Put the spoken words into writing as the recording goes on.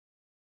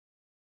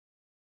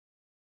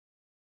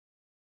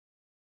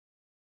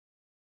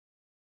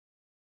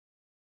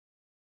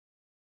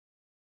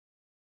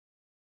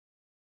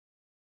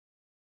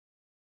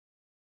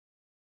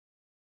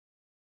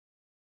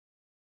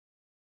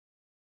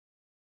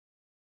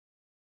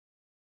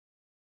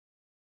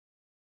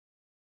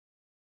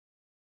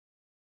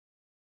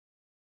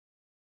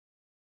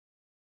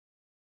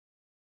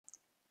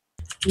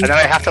and then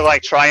I have to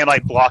like try and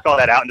like block all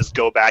that out and just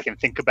go back and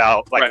think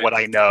about like what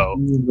I know.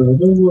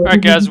 All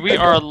right, guys, we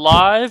are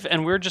live,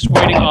 and we're just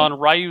waiting on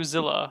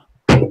Ryuzilla.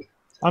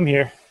 I'm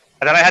here.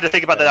 And then I had to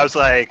think about that. I was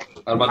like,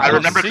 I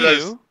remember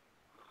you.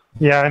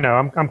 Yeah, I know.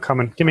 I'm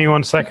coming. Give me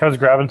 1 sec. I was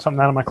grabbing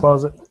something out of my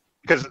closet.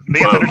 Because me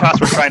and Thundertoss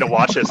were trying to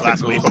watch this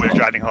last week when we were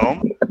driving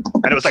home,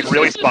 and it was like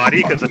really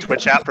spotty because the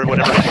Twitch app for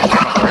whatever reason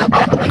didn't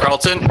work.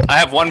 Carlton, I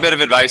have one bit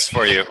of advice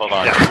for you. Hold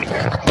on.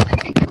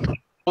 Yeah.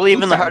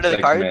 Believe in the heart of the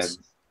cards.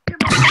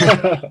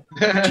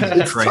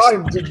 It's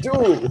time to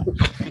do.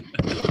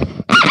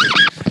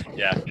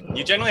 Yeah,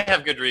 you generally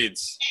have good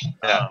reads.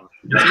 Yeah.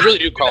 You really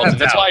do, Carlton.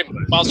 That's why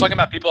when I was talking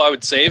about people I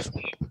would save,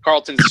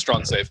 Carlton's a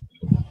strong save.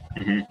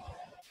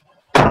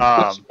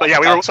 But yeah,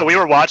 we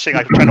were watching,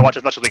 like trying to watch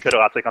as much as we could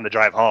last week on the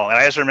drive home, and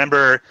I just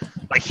remember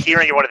like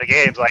hearing in one of the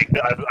games, like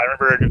I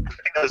remember, I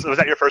think was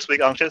that your first week,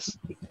 Unctious?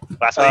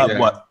 Last week?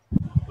 What?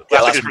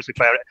 Last week, first week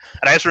play,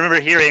 and I just remember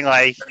hearing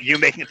like you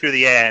making it through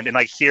the end and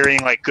like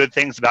hearing like good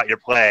things about your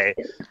play,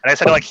 and I just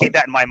had to like keep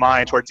that in my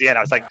mind towards the end.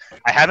 I was like,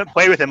 I haven't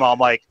played with him all, I'm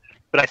like,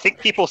 but I think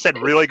people said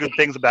really good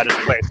things about his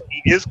play, so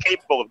he is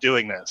capable of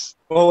doing this.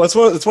 Well, that's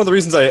one of the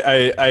reasons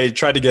I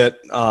tried to get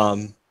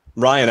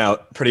Ryan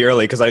out pretty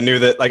early, because I knew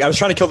that like I was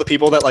trying to kill the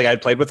people that like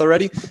I'd played with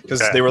already,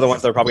 because they were the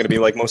ones that were probably going to be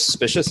like most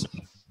suspicious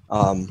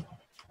of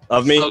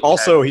me. Okay.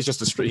 Also, he's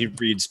just he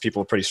reads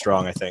people pretty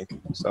strong, I think.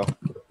 So.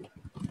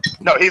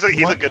 No, he's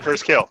a good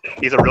first kill.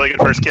 He's a really good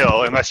first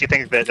kill, unless you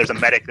think that there's a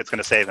medic that's going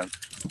to save him.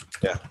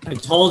 Yeah. I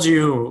told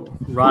you,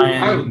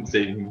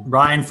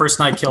 Ryan first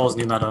night kills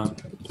new meta.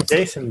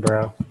 Jason,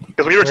 bro.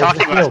 Because we were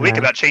talking last week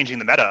about changing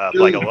the meta up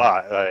like a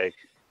lot. Like,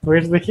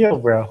 where's the heal,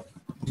 bro?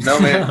 No,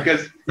 man,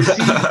 because you see,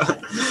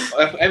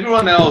 if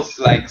everyone else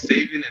like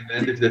saving, and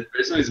then if the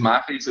person is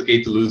Mafia, it's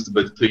okay to lose.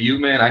 But to you,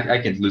 man,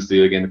 I can't lose to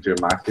you again if you're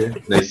Mafia.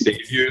 They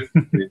save you.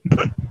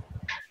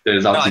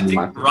 There's I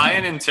think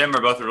Ryan and Tim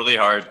are both really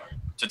hard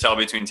to tell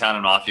between Town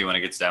and Mafia when it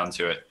gets down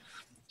to it.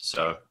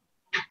 So,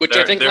 which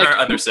I think there like, are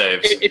other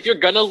saves. If you're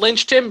gonna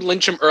lynch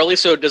him early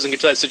so it doesn't get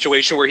to that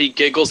situation where he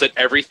giggles at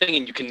everything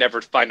and you can never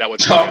find out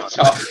what's going on.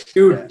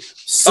 Dude,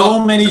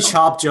 so many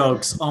chop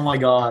jokes. Oh my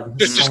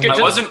god.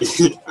 I wasn't.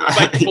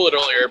 I pull it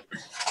earlier.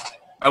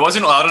 I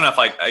wasn't loud enough,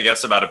 I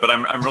guess, about it, but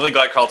I'm really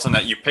glad, Carlton,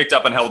 that you picked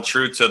up and held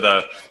true to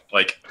the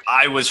like.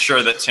 I was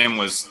sure that Tim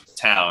was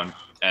Town,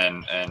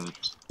 and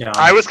yeah.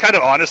 I was kind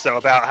of honest though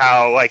about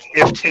how like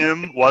if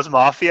Tim was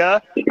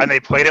Mafia and they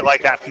played it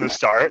like that from the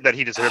start, that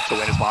he deserved to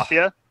win as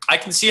Mafia. I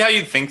can see how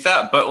you'd think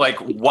that, but like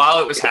while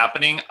it was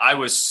happening, I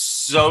was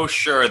so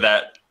sure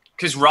that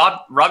because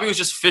Robbie was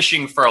just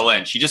fishing for a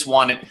lynch. He just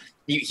wanted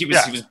he was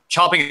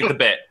chomping at the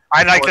bit.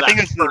 And like the thing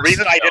is, the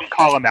reason I didn't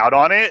call him out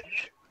on it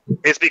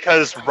is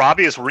because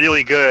Robbie is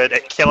really good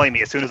at killing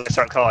me as soon as I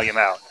start calling him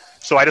out.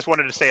 So I just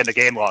wanted to stay in the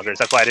game longer.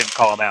 So that's why I didn't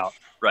call him out.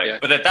 Right, yeah.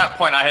 But at that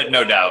point, I had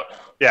no doubt.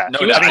 Yeah,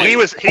 no doubt. I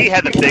mean, he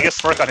had the biggest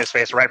smirk on his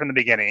face right from the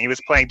beginning. He was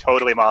playing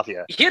totally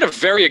Mafia. He had a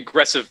very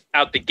aggressive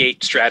out the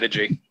gate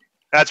strategy.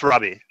 That's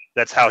Robbie.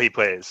 That's how he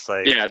plays.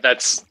 Like,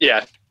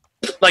 yeah.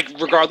 Like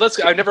regardless,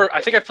 I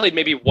think I've played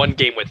maybe one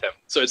game with him.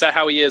 So is that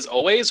how he is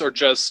always, or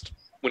just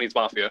when he's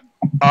Mafia?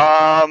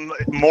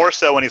 More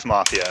so when he's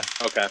Mafia.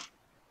 Okay.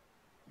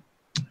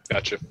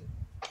 Gotcha.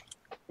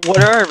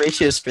 What are our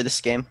ratios for this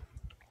game?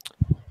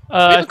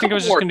 I think I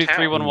was just gonna do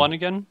 3-1-1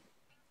 again.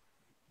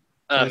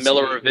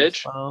 Miller or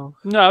Vidge?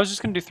 No, I was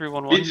just gonna do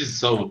 3-1-1. Vidge is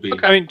so big.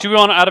 Okay. I mean, do we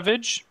want to add a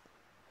Vidge?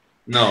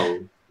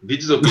 No, Vidge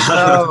is a big.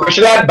 We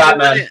should add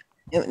Batman.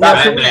 No,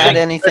 can we add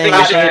anything?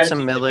 We should get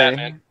some Miller.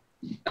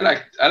 I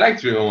like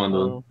 3-1-1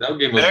 though. That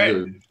game was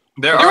good.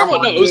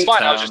 It was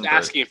fine. I was just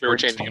asking if we were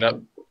changing it up.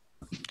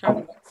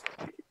 Okay.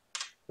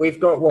 We've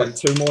got what,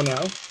 2 more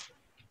now?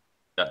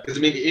 Because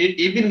I mean,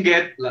 even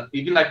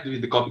like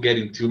with the copy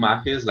getting 2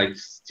 Mafias, like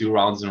 2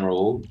 rounds in a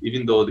row,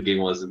 even though the game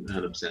wasn't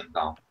 100%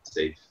 down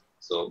safe.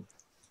 So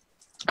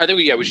I think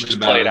we should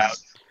just play it out.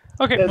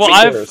 Okay, well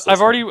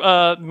I've already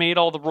made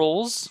all the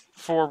rolls,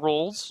 4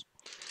 rolls.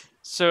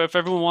 So if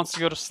everyone wants to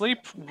go to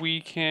sleep,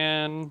 we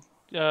can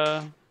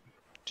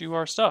do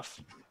our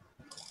stuff.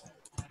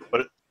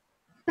 What?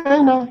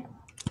 I know.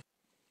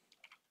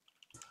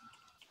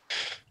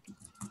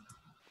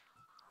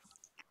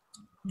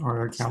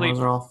 Or cameras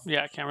are off.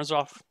 Yeah, cameras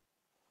off.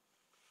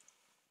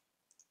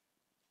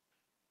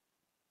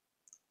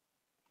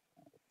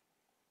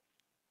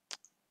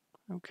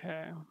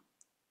 Okay.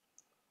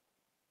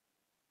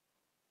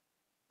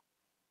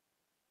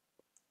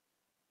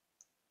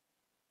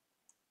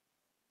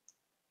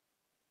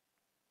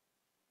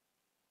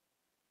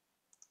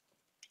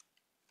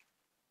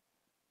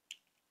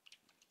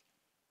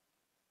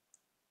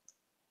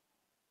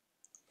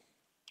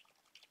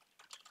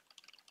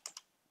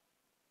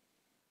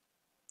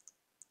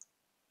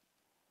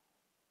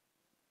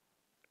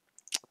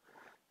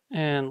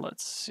 And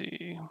let's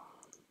see.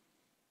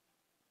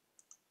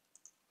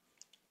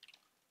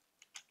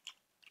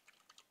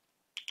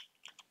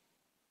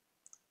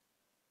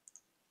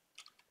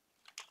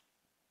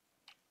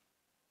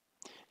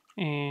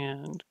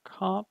 And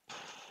cop.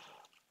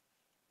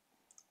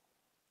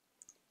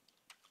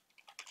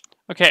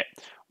 Okay,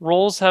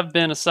 Roles have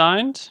been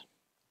assigned.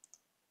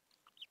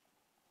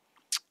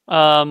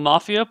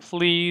 Mafia,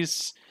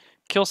 please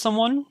kill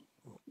someone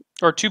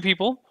or 2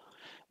 people.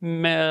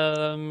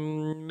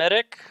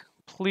 Medic,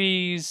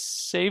 please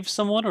save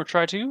someone or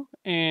try to.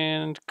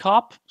 And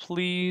cop,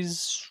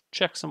 please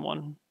check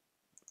someone.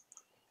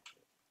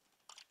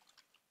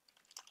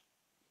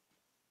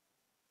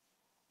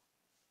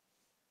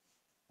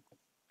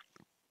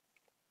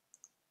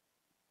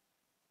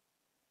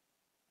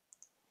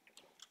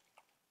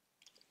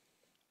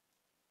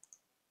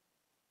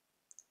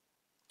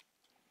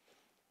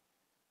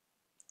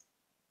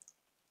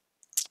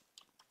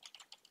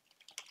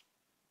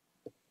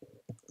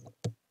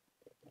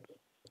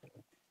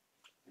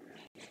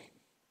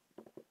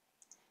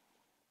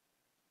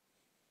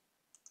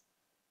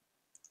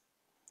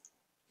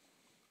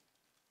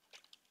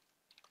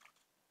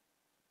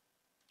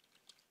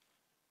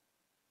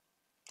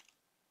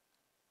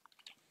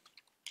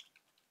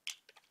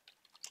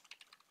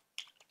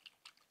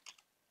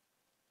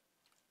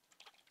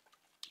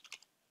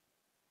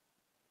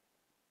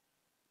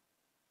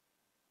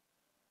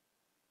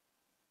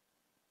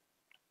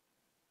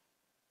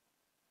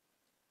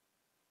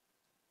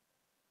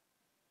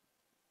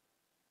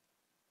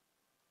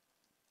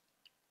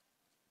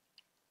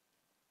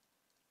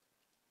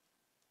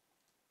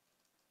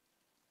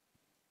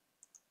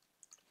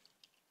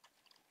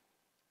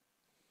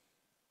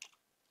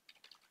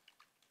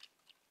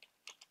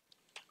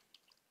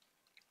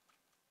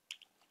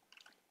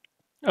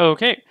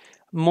 Okay,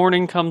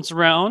 morning comes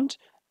around.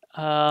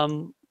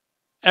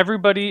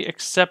 Everybody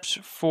except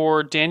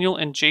for Daniel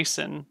and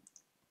Jason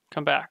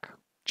come back.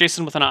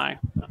 Jason with an I.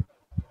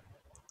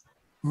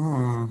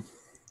 Hmm.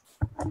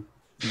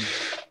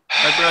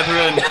 My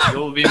brethren,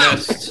 you'll be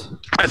missed.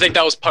 I think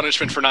that was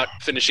punishment for not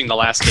finishing the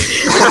last game.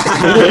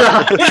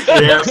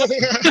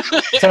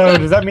 So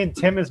does that mean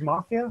Tim is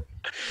Mafia?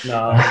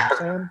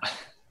 No.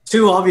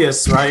 Too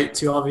obvious, right?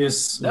 Too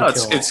obvious. No,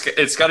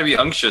 it's got to be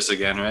unctuous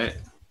again, right?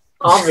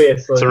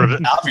 Obviously.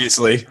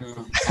 Obviously.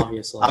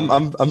 Obviously.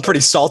 I'm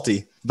pretty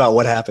salty about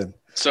what happened.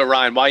 So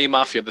Ryan, why are you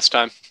Mafia this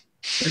time?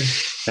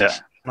 Yeah.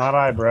 Not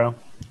I, bro. All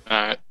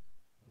right.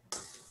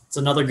 It's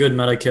another good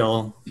meta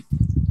kill.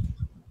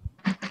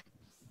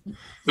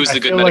 Who's the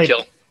good feel meta like-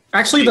 kill?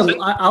 Actually,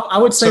 I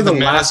would say the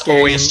last game.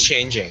 Always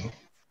changing.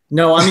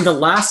 No, I mean the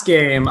last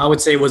game I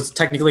would say was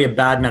technically a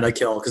bad meta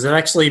kill because it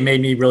actually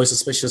made me really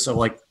suspicious of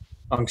like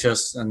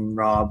Unctuous and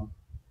Rob.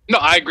 No,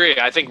 I agree.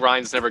 I think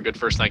Ryan's never a good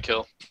first night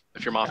kill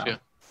if you're Mafia.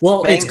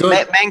 Well, it's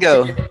good.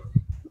 Mango,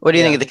 what do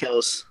you think of the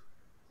kills?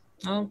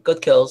 Oh, good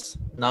kills.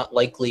 Not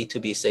likely to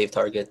be save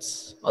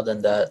targets. Other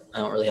than that, I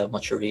don't really have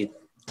much to read.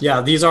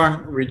 Yeah, these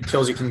aren't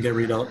kills you can get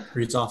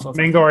reads off of.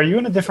 Mango, are you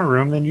in a different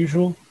room than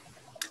usual?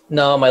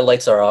 No, my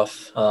lights are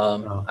off.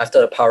 After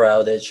the power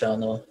outage, I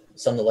don't know.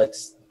 Some of the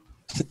lights.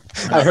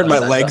 I heard my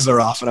legs are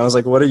off, and I was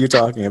like, "What are you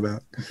talking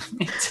about?"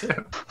 Me too.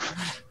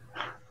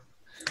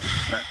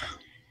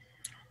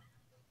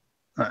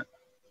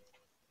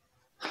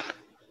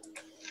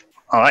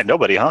 All right,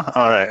 nobody, huh?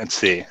 All right, let's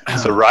see.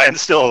 So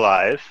Ryan's still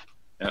alive.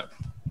 Yeah.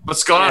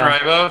 What's going on,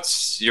 Rybo?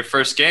 It's your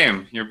first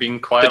game. You're being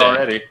quiet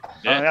already.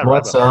 Yeah.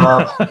 What's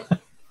up?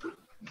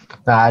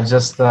 I'm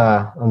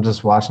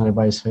just watching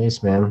everybody's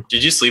face, man.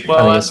 Did you sleep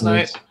well last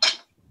night?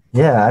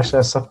 Yeah, actually,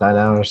 I slept 9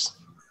 hours.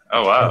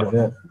 Oh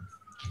wow!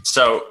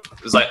 So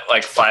it was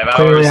like 5 hours.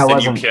 Clearly, I Did you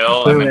wasn't-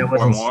 kill? clearly and I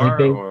wasn't more,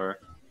 sleeping. or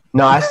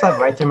No, I slept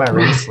right through my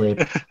REM sleep.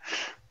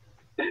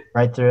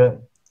 Right through it.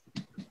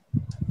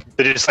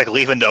 Did you just like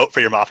leave a note for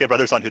your Mafia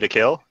brothers on who to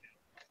kill?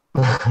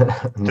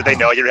 Did they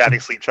know you were having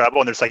sleep trouble?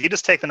 And they're just like, you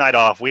just take the night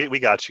off. We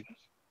got you.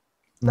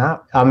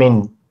 No, I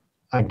mean,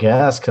 I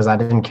guess because I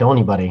didn't kill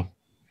anybody.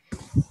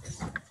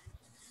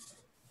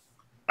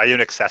 Are you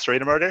an accessory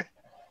to murder?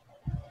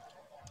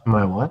 Am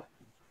I what?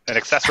 An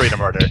accessory to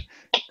murder.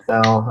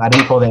 No, I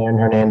didn't pull the Aaron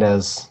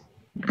Hernandez.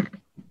 How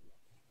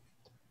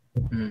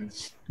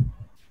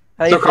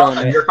So you feeling?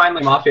 Carlton, Ray? you're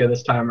finally Mafia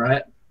this time,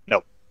 right?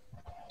 Nope.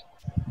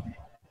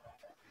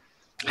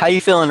 How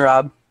you feeling,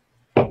 Rob?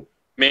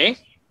 Me?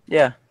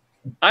 Yeah.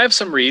 I have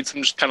some reads.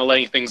 I'm just kind of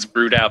letting things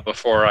brood out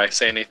before I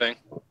say anything.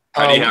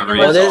 how do you have what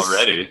reads is-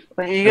 already?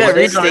 You got What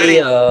is already.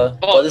 the,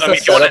 Well, what is I the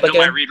mean, do you want setup to know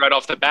my again? read right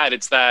off the bat?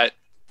 It's that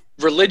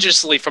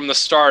religiously from the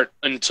start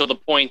until the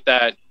point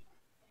that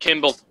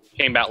Kimball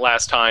came out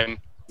last time,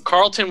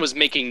 Carlton was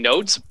making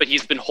notes, but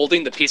he's been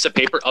holding the piece of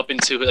paper up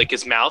into like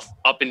his mouth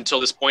up until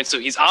this point. So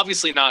he's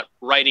obviously not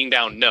writing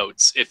down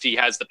notes if he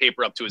has the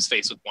paper up to his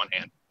face with one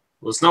hand.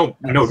 Well, there's no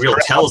real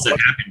tells that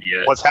happened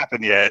yet. What's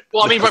happened yet?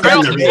 Well, I mean, right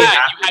off the bat,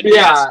 you had to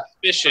Yeah.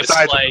 be suspicious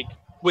Besides- like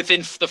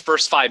within the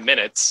first 5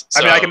 minutes.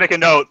 I mean, I So- can make a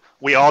note.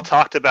 We all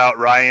talked about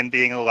Ryan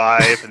being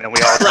alive, and then we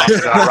all talked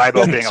about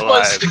Rybo being So alive.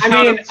 what's the I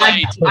mean,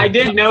 counterplay to I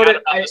did note it.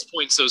 at this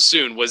point so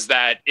soon was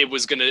that it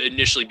was going to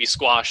initially be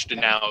squashed,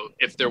 and now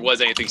if there was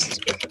anything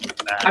suspicious with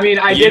that, I mean,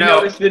 I You did know-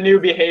 notice the new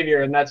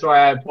behavior, and that's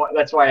why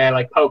I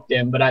like poked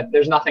him. But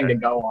there's nothing to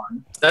go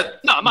on.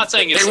 That no, I'm not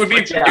saying it's it would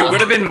be. Yeah. It would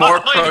have been more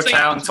I'm not saying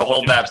profound it's to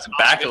hold that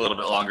back a little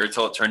bit longer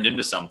until it turned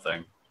into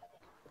something.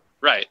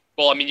 right.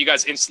 well, I mean, you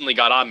guys instantly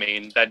got on me,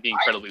 and that'd be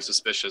incredibly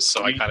suspicious.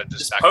 So I kind of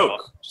just backed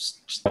poke.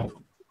 off.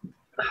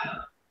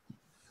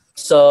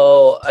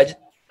 So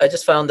I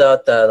just found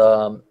out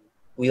that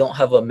we don't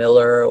have a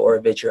Miller or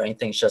a Vigil or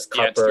anything. It's just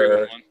Yeah, it's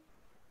Copper.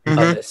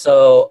 3-1-1. Okay,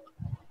 so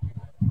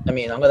I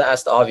mean, I'm gonna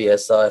ask the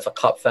obvious. If a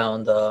cop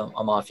found a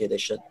Mafia, they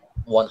should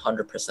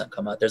 100%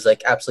 come out. There's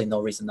like absolutely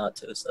no reason not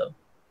to. So.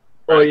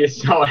 Well, you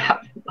saw what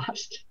happened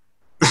last.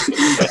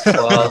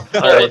 Well,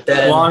 all right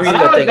then. Well, I mean,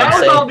 that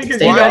was all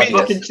because you guys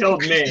fucking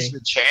killed me.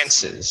 The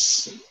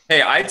chances.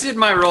 Hey, I did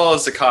my role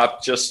as a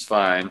cop just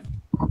fine.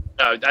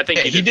 No, I think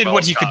He did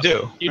what he could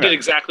do. You did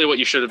exactly what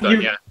you should have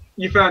done. Yeah.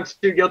 You found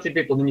 2 guilty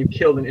people, then you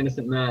killed an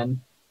innocent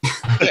man.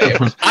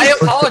 I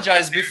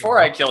apologized before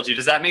I killed you.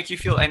 Does that make you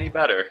feel any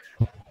better?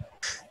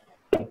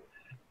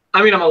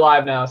 I mean, I'm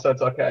alive now, so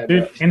it's okay.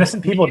 Dude,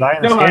 innocent people die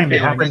in this game.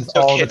 It happens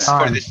all the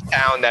time. For this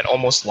town that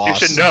almost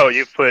lost. You should know.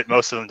 You put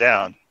most of them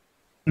down.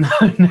 No,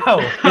 dude,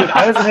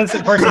 I was an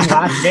innocent person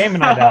last game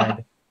and I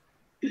died.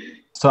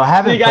 So I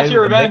haven't. So you got played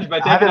your with revenge Nick- by I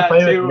taking haven't out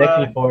played with 2,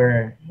 Nick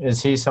before.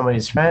 Is he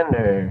somebody's friend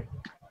or?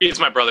 He's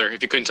my brother,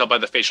 if you couldn't tell by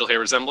the facial hair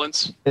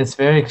resemblance. It's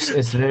very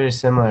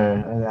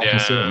similar. I can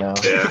see it now.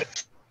 Yeah.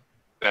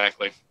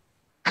 Exactly.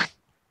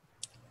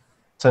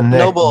 So Nick,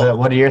 Noble.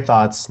 what are your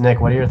thoughts?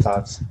 Nick, what are your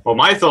thoughts? Well,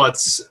 my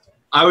thoughts,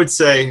 I would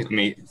say, let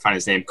me find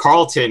his name.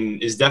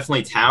 Carlton is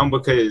definitely town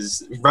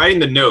because writing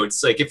the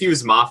notes, like if he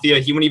was Mafia,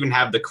 he wouldn't even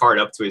have the card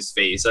up to his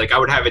face. Like I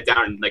would have it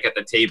down like at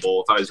the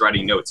table if I was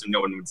writing notes and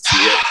no one would see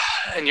it.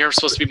 And you're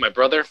supposed to be my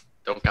brother?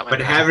 Don't count my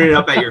But having it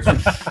up at your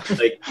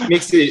like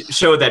makes it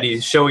show that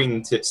he's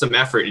showing some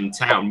effort in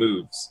town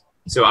moves.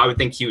 So I would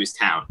think he was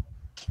town.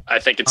 I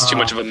think it's too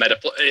much of a meta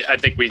play. I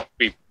think we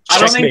I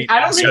don't think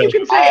you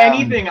can say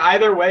anything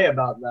either way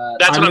about that.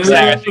 That's what I'm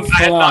saying. I think I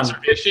have an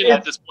observation.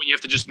 At this point, you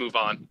have to just move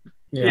on.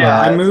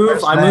 Yeah, I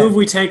move.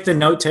 We take the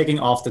note taking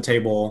off the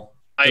table.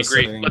 I Just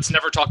agree. saying. Let's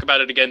never talk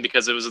about it again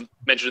because it was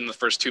mentioned in the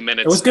first 2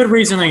 minutes. It was good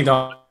reasoning,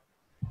 though.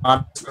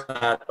 Not for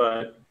that,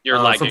 but You're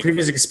for lagging.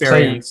 previous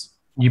experience.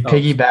 You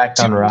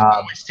piggybacked on Rob.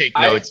 Always take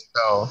notes,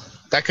 so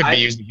that could be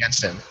used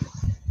against him.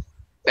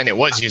 And it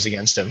was used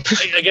against him.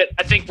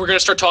 I think we're going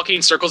to start talking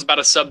in circles about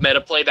a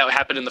sub-meta play that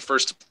happened in the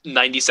first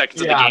 90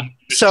 seconds of the game.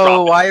 Just So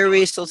drop why are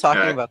we still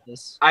talking about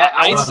this?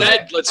 I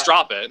said let's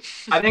drop it.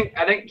 I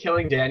think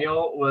killing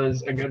Daniel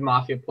was a good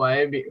Mafia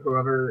play.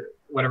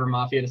 Whatever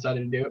Mafia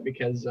decided to do it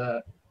because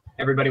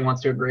everybody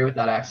wants to agree with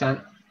that accent.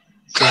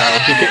 So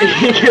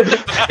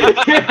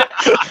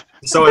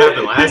So what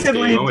happened last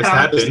game? What was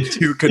happened?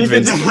 Too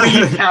convincing. He could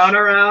lead town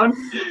around.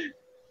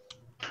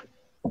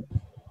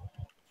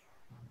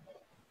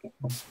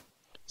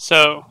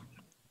 So.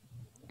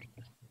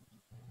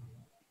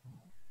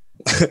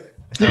 I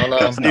don't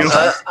know.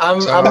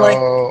 I'm like,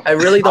 I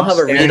really don't have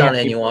a read on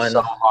anyone.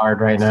 So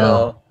hard right now.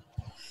 So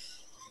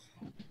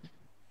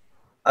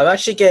I'm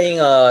actually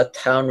getting a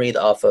town read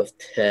off of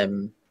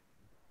Tim,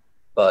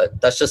 but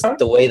that's just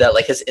the way that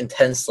like his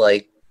intense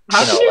like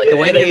the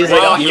way that he's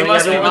well, like. you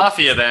must be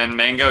Mafia then,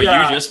 Mango.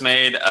 Yeah. You just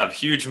made a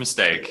huge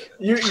mistake.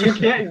 You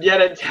can't get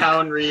a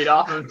town read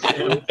off of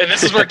Tim. And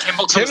this is where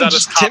Kimball comes out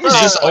as top. Tim's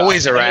just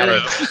always around.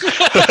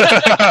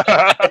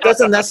 It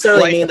doesn't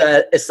necessarily mean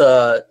that it's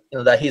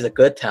that he's a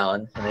good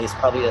town, and he's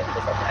probably a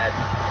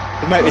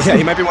bad.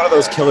 He might be one of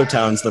those killer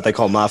towns that they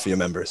call Mafia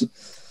members.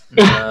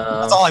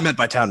 That's all I meant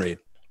by town read.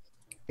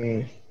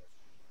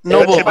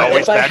 No, but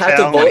if I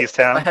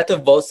had to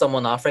vote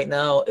someone off right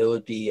now, it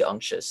would be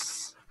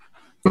Unctuous.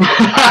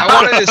 I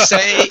wanted to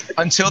say,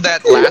 until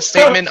that last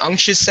statement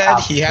Unctuous said,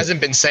 he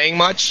hasn't been saying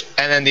much.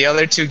 And then the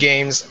other 2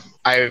 games,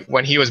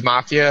 when he was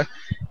Mafia,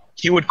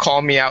 he would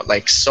call me out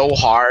like so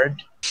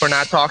hard for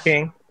not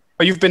talking.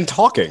 Oh, you've been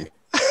talking.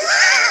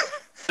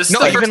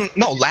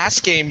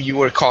 Last game you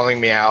were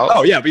calling me out.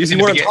 Oh yeah, because you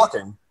weren't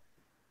talking.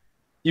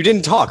 You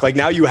didn't talk. Like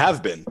now you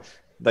have been.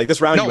 Like this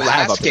round you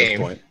have up to this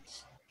point.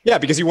 Yeah,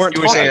 because you weren't.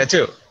 You were saying that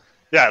too.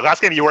 Yeah, last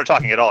game you weren't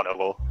talking at all,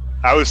 Noble.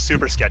 I was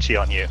super sketchy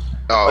on you.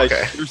 Oh,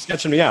 okay. You're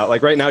sketching me out.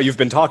 Like right now you've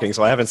been talking,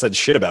 so I haven't said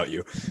shit about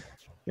you.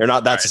 You're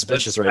not that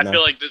suspicious right now. I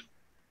feel like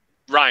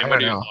Ryan, what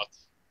are your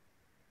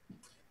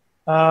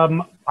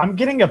thoughts? I'm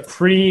getting a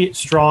pretty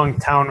strong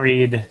town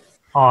read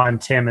on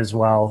Tim as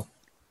well.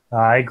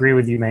 I agree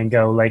with you,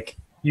 Mango. Like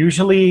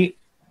usually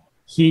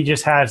he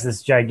just has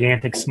this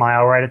gigantic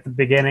smile right at the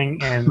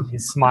beginning, and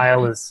his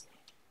smile is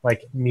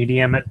like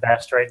medium at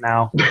best right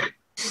now.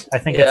 I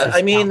think. Yeah,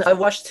 I mean, I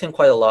watched him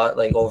quite a lot,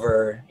 like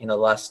over the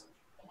last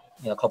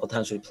couple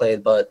times we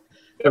played, but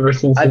ever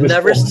since I've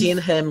never seen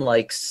him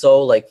like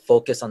so like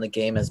focused on the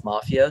game as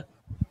Mafia.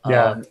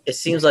 Yeah, it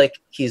seems like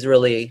he's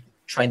really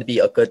trying to be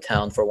a good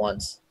town for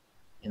once,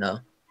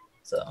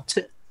 So,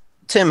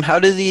 Tim, how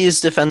do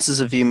these defenses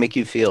of you make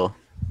you feel?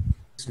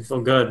 Makes me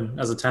feel good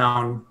as a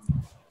town.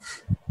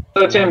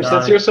 So Tim,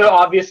 since you're so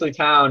obviously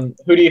town,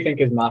 who do you think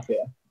is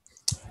Mafia?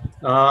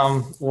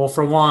 Well,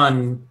 for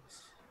one,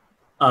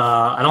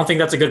 I don't think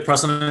that's a good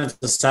precedent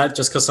to set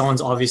just because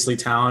someone's obviously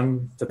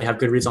town that they have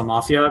good reads on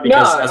Mafia.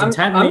 Because I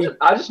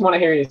just want to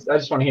hear you. I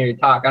just want to hear you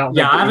talk. I don't.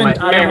 Yeah,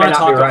 think I didn't want to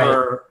talk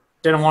over.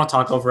 didn't want to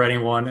talk over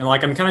anyone, and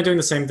like I'm kind of doing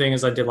the same thing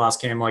as I did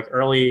last game. Like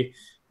early,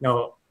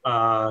 kind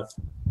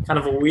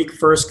of a weak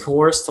first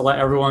course to let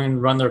everyone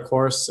run their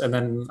course, and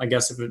then I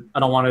guess I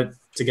don't want it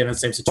to get in the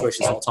same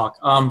situation, so I'll talk.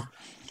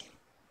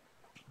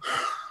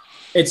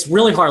 It's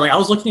really hard. Like I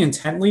was looking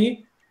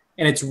intently,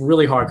 and it's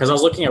really hard because I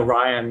was looking at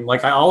Ryan.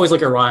 Like I always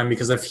look at Ryan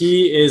because if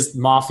he is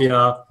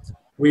Mafia,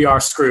 we are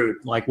screwed.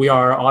 Like we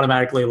are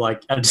automatically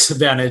like at a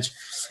disadvantage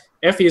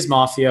if he's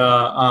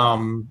Mafia.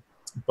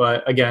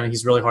 But again,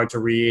 he's really hard to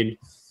read.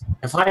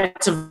 If I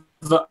had to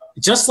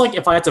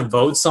if I had to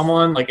vote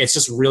someone, like it's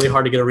just really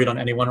hard to get a read on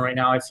anyone right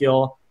now. I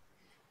feel,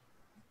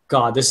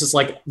 God, this is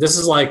like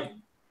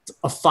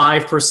a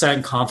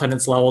 5%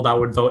 confidence level that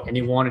would vote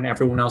anyone, and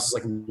everyone else is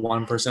like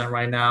 1%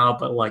 right now.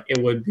 But like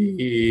it would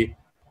be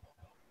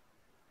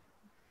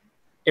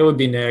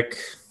Nick.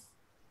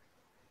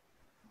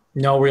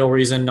 No real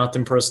reason,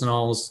 nothing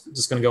personal.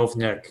 Just gonna go with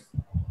Nick.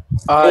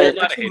 No.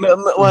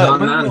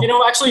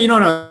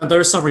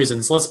 There's some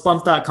reasons. Let's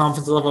bump that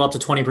confidence level up to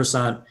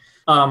 20%.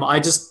 I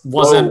just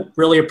wasn't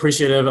really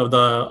appreciative of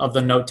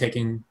the note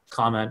taking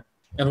comment,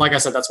 and like I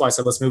said, that's why I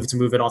said let's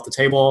move it off the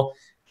table.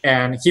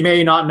 And he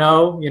may not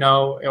know,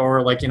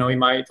 or like he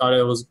might thought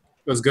it was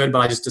good, but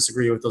I just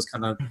disagree with those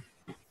kind of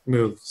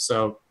moves.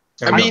 So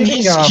I mean,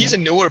 he's a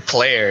newer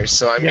player,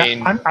 so I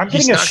mean, I'm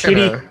getting a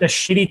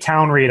shitty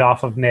town read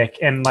off of Nick,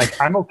 and like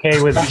I'm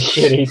okay with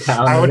shitty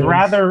town. I would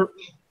rather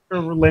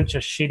lynch a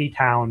shitty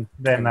town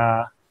than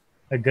a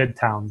good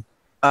town.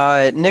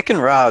 Nick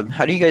and Rob,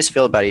 how do you guys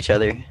feel about each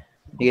other?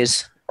 You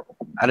guys,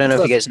 I don't know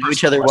if you guys know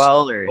each other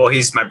well or. Well,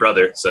 he's my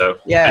brother, so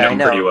yeah, I know him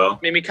pretty well. I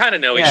mean, we kind of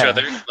know each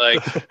other.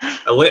 Like,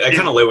 I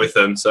kind of live with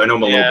him, so I know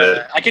him a little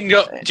bit. I can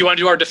go. Do you want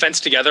to do our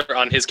defense together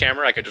on his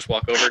camera? I could just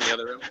walk over in the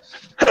other room.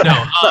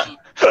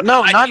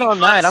 No, not on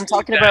that. I'm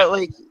talking about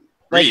like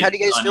how do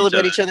you guys feel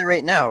about each other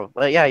right now?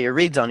 Like, yeah, your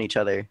reads on each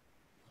other.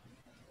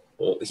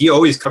 Well, he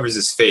always covers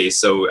his face,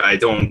 so I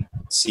don't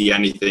see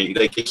anything.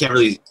 Like, I can't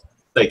really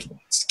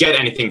get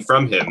anything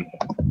from him.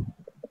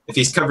 If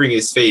he's covering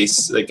his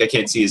face, like I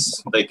can't see if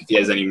he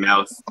has any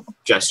mouth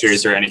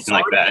gestures or anything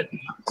like that.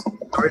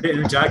 Sorry to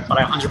interject, but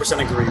I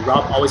 100% agree.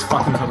 Rob always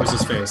fucking covers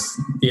his face.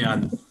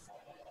 Yeah.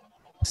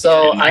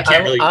 So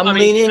I'm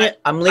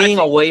leaning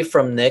away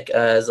from Nick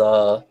as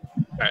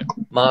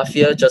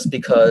Mafia just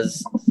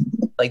because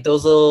like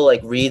those little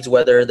like reads,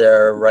 whether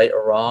they're right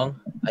or wrong.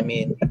 I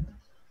mean,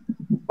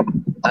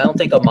 I don't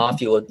think a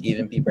Mafia would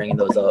even be bringing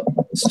those up.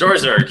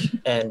 Storzerg.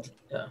 And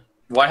yeah.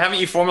 Why haven't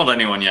you formaled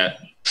anyone yet?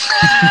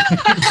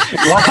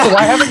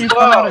 why haven't you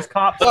come out as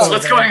cops?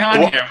 What's going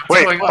on here?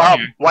 Wait, Bob,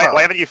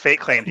 why haven't you fake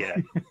claimed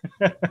yet?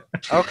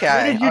 Okay.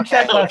 Where did you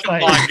check last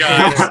night?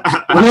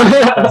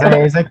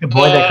 He's like the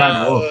boy that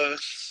can't move.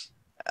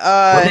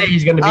 One day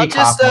he's gonna be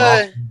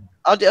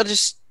I'll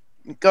just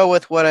go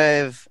with what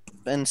I've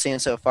been seeing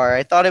so far.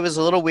 I thought it was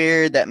a little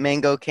weird that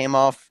Mango came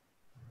off.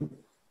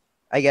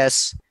 I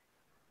guess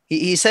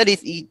he said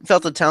he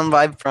felt the town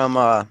vibe from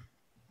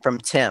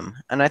Tim,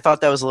 and I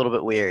thought that was a little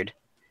bit weird.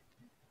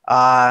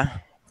 Let's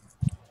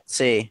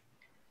see.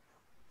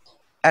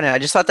 I don't know. I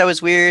just thought that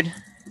was weird.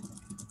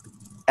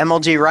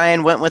 MLG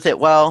Ryan went with it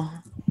well.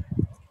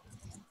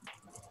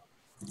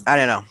 I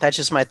don't know. That's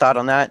just my thought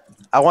on that.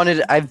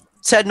 I've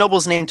said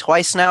Noble's name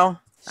twice now.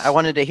 I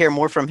wanted to hear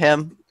more from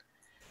him.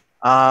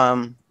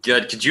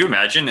 Good. Could you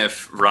imagine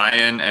if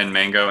Ryan and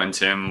Mango and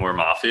Tim were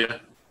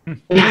Mafia?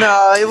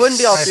 No, it wouldn't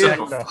be all three.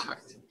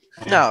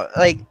 No,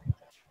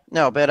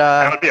 but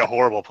that would be a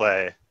horrible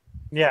play.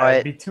 Yeah,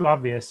 it'd be too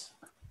obvious.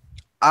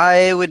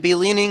 I would be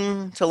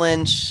leaning to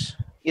lynch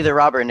either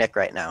Rob or Nick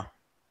right now.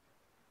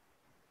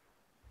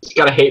 Just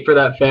gotta hate for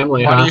that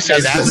family. Why do you say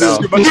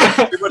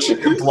that? Too much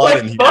blood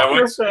in here. Yeah,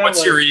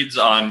 what's your reads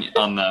on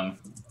them?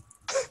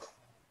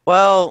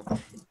 Well,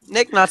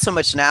 Nick, not so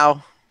much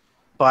now,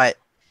 but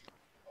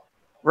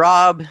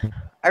Rob,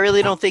 I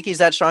really don't think he's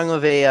that strong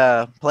of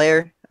a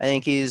player. I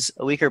think he's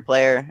a weaker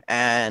player,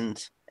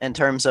 and in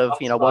terms of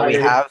what we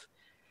have,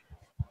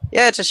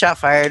 yeah, it's a shot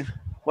fired.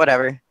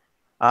 Whatever.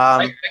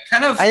 I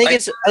think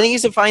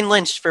he's a fine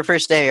lynch for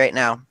first day right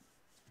now.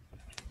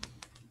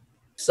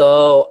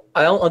 So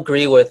I don't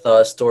agree with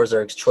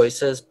Storzerg's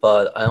choices,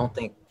 but I don't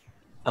think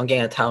I'm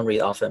getting a town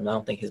read off him. I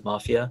don't think he's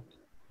Mafia.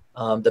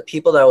 The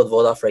people that I would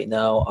vote off right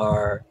now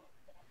are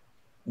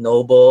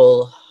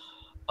Noble,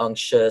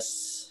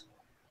 Unctious,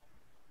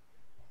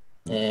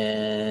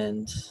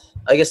 and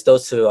I guess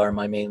those two are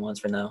my main ones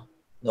for now.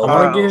 Hold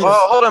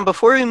on.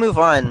 Before we move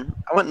on,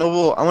 I want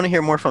to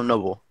hear more from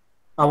Noble.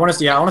 I want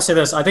to say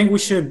this. I think we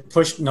should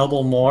push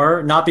Noble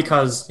more, not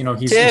because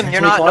he's Tim.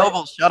 You're not quiet.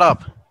 Noble. Shut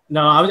up.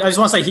 No, I just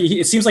want to say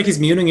it seems like he's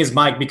muting his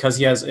mic because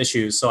he has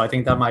issues. So I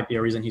think that might be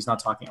a reason he's not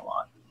talking a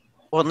lot.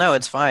 Well, no,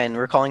 it's fine.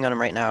 We're calling on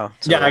him right now.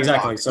 So yeah,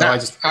 exactly. So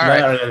all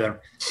right.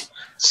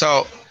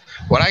 So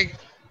what I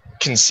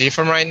can see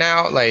from right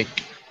now, like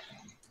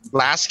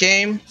last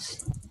game,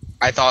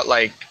 I thought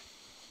like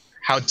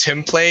how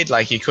Tim played,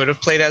 like he could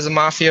have played as a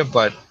Mafia,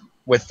 but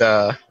with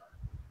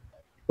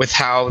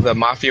how the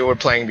Mafia were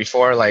playing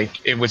before,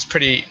 like it was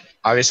pretty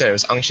obvious that it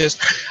was Unctious.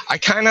 I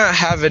kind of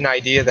have an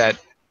idea that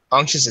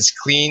Unctious is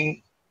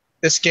clean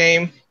this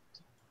game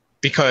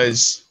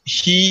because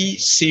he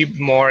seemed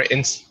more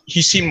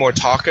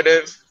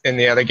talkative in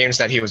the other games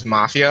that he was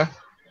Mafia,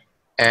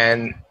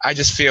 and I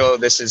just feel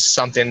this is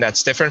something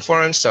that's different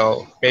for him.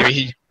 So maybe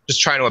he's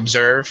just trying to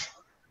observe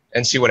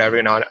and see what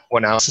everyone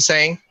else is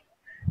saying.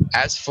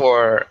 As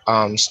for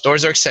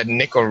Storzerk said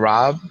Nick or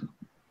Rob,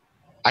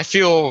 I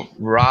feel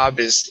Rob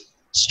is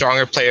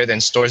stronger player than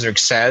Storzerk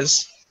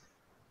says,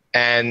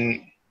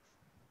 and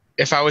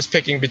if I was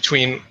picking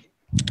between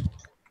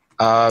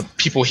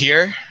people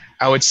here,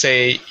 I would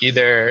say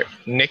either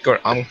Nick or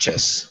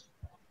Unctious.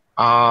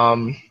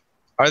 Other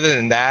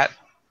than that,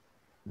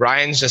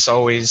 Ryan's just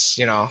always,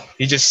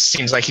 he just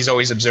seems like he's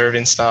always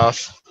observing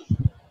stuff.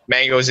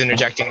 Mango's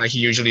interjecting like he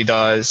usually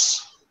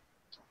does.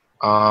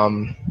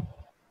 Looks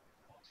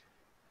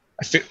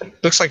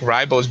like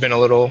Rybo's been a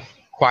little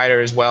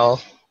quieter as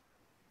well.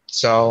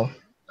 So,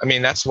 I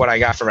mean, that's what I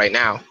got for right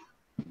now.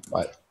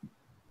 But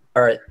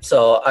all right,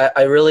 so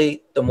I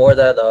really, the more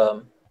that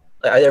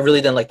I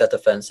really didn't like that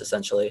defense.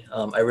 Essentially,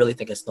 I really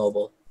think it's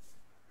noble.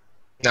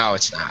 No,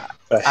 it's not.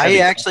 I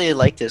actually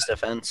liked his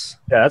defense.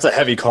 Yeah, that's a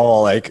heavy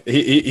call. Like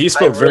he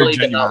spoke very genuinely.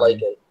 Did not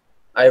like it.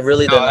 I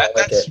really did not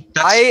like it.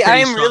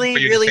 I'm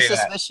really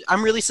suspicious.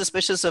 I'm really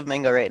suspicious of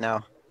Mango right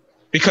now.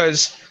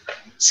 Because,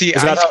 see,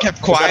 I've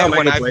kept quiet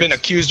when I've been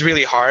accused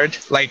really hard.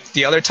 Like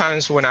the other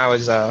times when I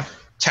was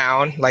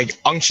town, like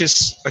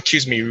Unctious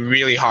accused me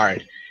really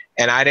hard,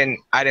 and I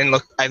didn't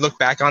look. I look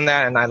back on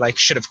that, and I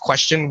should have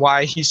questioned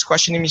why he's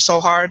questioning me so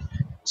hard.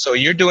 So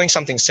you're doing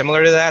something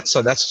similar to that.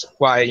 So that's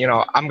why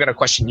I'm gonna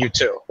question you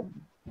too.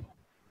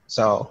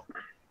 So.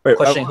 Wait,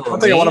 one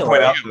thing I want to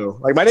point out, though,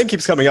 my name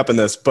keeps coming up in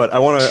this, but I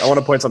want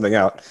to point something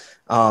out.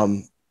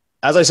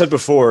 As I said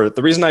before,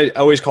 the reason I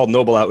always called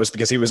Noble out was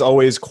because he was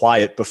always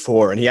quiet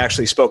before, and he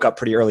actually spoke up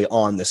pretty early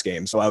on this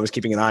game, so I was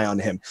keeping an eye on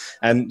him.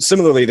 And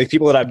similarly, the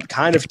people that I'm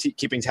kind of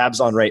keeping tabs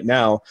on right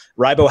now,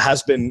 Rybo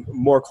has been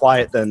more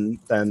quiet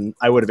than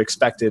I would have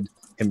expected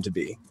him to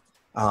be.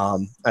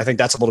 I think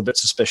that's a little bit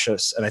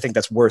suspicious, and I think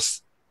that's worth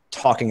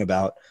talking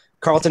about.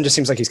 Carlton just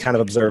seems like he's kind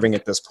of observing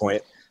at this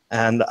point.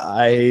 And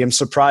I am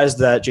surprised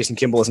that Jason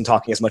Kimball isn't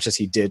talking as much as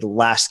he did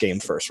last game,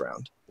 first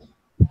round.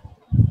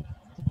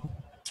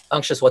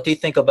 Unctious, what do you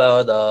think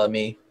about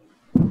me?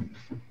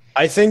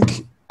 I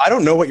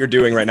don't know what you're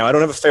doing right now. I don't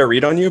have a fair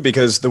read on you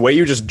because the way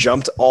you just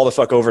jumped all the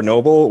fuck over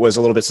Noble was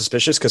a little bit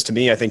suspicious because to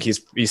me, I think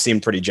he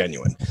seemed pretty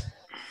genuine.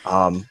 So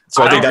I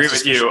think agree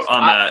with you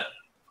on that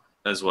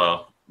as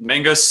well.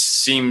 Mango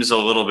seems a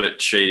little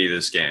bit shady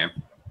this game.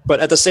 But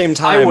at the same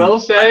time, I will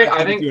say,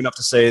 I think enough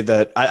to say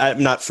that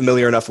I'm not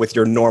familiar enough with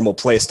your normal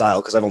play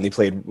style because I've only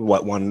played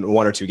one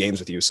or two games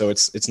with you, so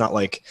it's not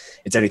like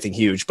it's anything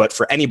huge. But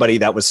for anybody,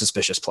 that was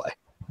suspicious play.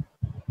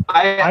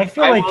 I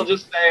will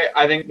just say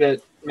I think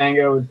that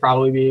Mango would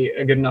probably be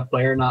a good enough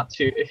player not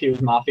to, if he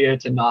was Mafia,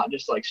 to not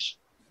just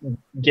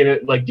give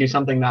it do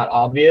something that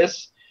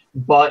obvious.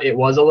 But it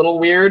was a little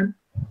weird.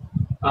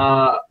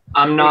 I'm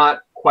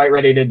not quite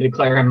ready to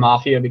declare him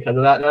Mafia because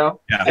of that,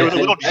 though. Yeah, it was a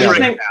little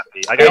tricky.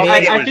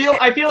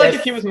 I feel like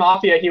if he was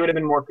Mafia, he would have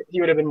been more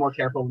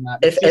careful than that.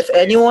 If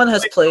anyone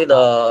has played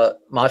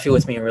Mafia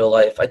with me in real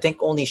life, I think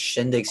only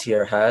Shindigs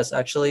here has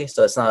actually,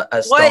 so it's not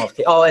as strong.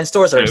 Oh, and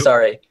Storzerk,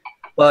 sorry,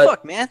 but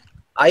fuck, man.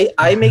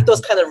 I make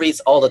those kind of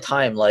reads all the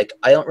time. Like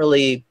I don't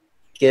really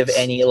give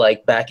any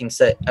backing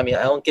set. I mean,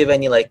 I don't give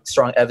any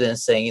strong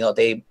evidence saying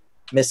they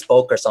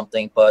misspoke or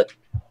something, but.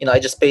 I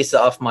just base it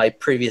off my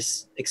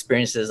previous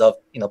experiences of,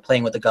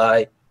 playing with the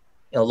guy,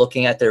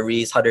 looking at their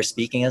reads, how they're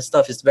speaking and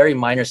stuff. It's very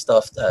minor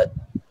stuff that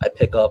I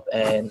pick up,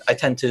 and I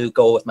tend to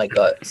go with my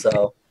gut.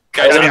 So,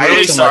 guys, I'm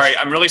really sorry.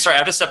 I'm really sorry. I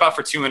have to step out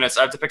for 2 minutes.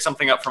 I have to pick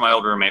something up for my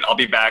old roommate. I'll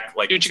be back do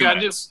what you 2 gotta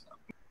minutes.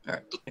 do.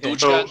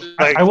 All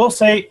right. I will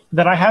say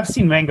that I have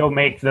seen Mango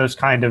make those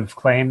kind of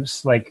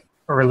claims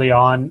early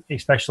on,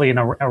 especially in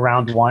a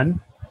round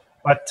one.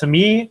 But to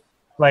me,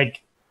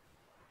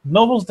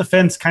 Noble's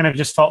defense kind of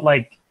just felt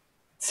like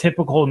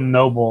typical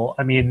Noble.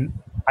 I mean,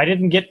 I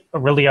didn't get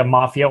really a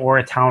Mafia or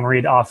a town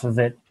read off of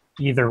it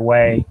either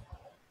way.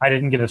 I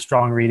didn't get a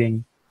strong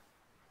reading.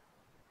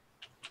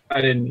 I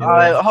didn't.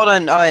 Hold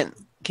on.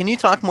 Can you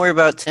talk more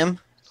about Tim?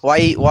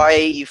 Why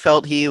you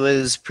felt he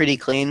was pretty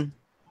clean?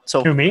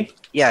 So to me?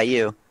 Yeah,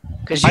 you.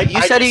 Because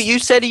you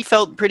said he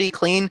felt pretty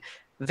clean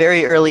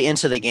very early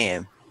into the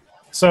game.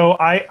 So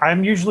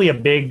I'm usually a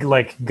big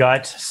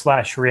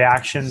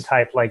gut/reaction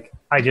type.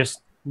 I just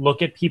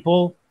look at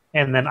people.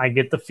 And then I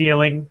get the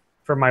feeling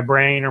from my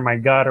brain or my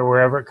gut or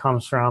wherever it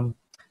comes from.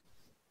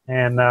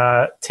 And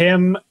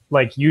Tim,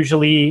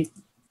 usually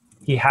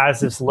he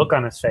has this look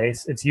on his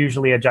face. It's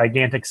usually a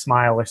gigantic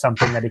smile or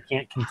something that he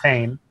can't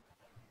contain.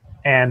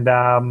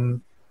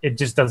 And it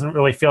just doesn't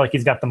really feel like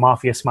he's got the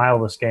Mafia smile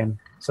this game.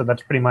 So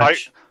that's pretty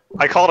much...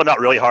 I called him out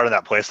really hard on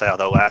that play style,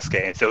 though, last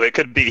game. So he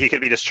could be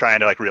just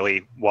trying to,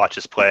 really watch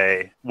his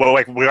play. Well,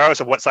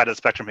 regardless of what side of the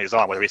spectrum he's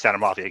on, whether he's down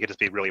in Mafia, he could just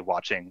be really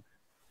watching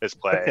his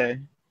play. Okay.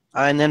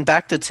 And then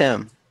back to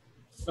Tim.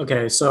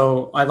 Okay,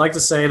 so I'd like to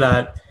say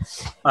that,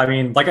 I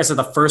mean, like I said,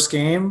 the first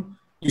game,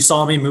 you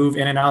saw me move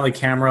in and out of the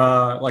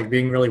camera, like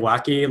being really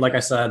wacky. Like I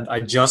said, I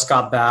just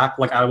got back.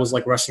 Like I was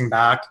like rushing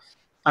back.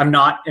 I'm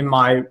not in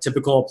my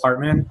typical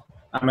apartment.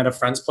 I'm at a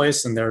friend's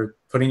place, and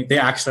they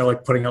actually are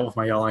like putting up with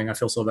my yelling. I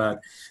feel so bad.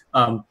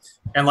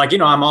 And like,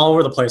 I'm all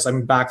over the place.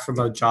 I'm back from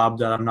a job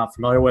that I'm not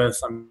familiar with.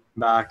 I'm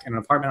back in an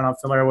apartment I'm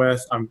not familiar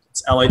with.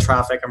 It's LA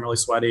traffic. I'm really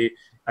sweaty.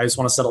 I just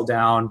want to settle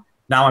down.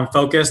 Now I'm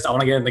focused. I want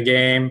to get in the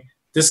game.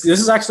 This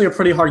is actually a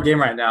pretty hard game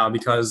right now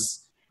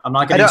because I'm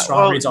not getting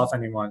strong reads off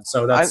anyone.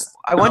 So that's.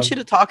 I want you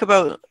to talk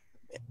about,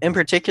 in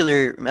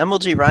particular,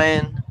 MLG,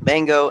 Ryan,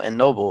 Mango, and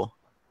Noble.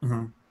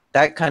 Mm-hmm.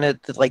 That kind of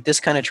like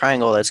this kind of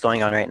triangle that's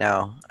going on right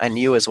now, and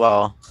you as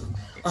well.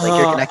 Like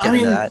you're connected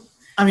to that.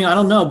 I mean, I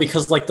don't know,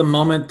 because like the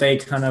moment they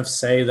kind of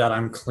say that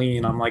I'm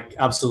clean, I'm like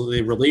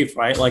absolutely relieved,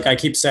 right? Like I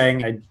keep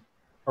saying I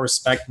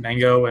respect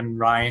Mango and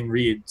Ryan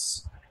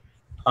reads,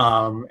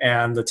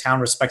 and the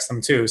town respects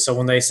them too. So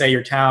when they say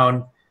your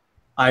town,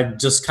 I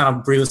just kind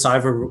of breathe a sigh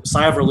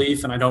of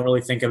relief, and I don't really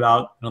think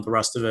about the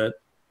rest of it.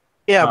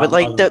 Yeah, but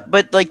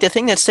the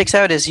thing that sticks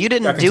out is you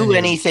didn't do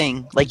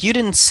anything. Like you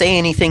didn't say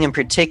anything in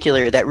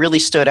particular that really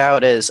stood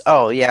out as,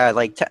 oh yeah,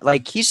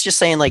 like he's just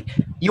saying like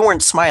you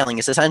weren't smiling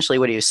is essentially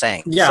what he was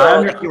saying. Yeah,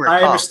 so,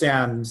 I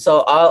understand.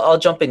 So I'll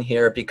jump in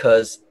here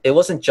because it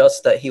wasn't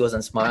just that he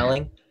wasn't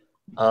smiling.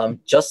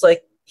 Just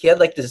like he had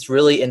like this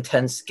really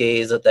intense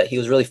gaze that he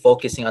was really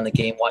focusing on the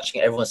game,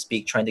 watching everyone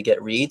speak, trying to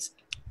get reads.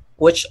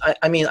 Which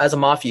I mean, as a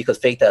Mafia, you could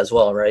fake that as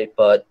well, right?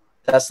 But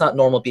that's not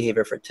normal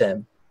behavior for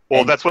Tim.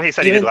 Well, that's what he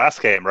said he did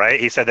last game, right?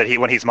 He said that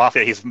when he's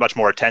Mafia, he's much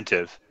more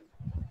attentive.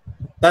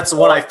 That's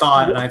what I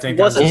thought, and I think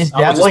he's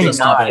definitely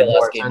not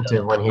more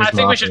attentive when he's I think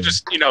Mafia. we should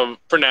just,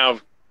 for now,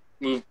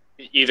 move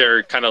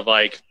either kind of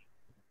like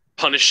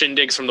punish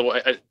Shindigs from the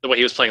way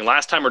he was playing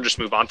last time, or just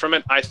move on from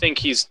it. I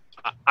think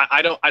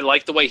I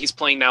like the way he's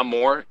playing now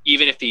more,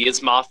 even if he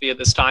is Mafia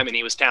this time and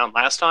he was Town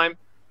last time.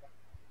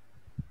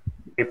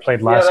 He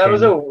played last game.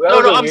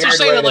 I'm just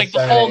saying that like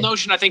the whole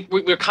notion, I think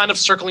we're kind of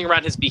circling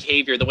around his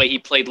behavior, the way he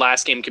played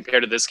last game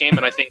compared to this game,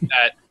 and I think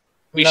that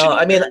we should.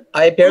 I mean,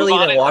 I barely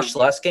even watched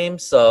last game,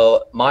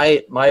 so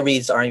my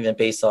reads aren't even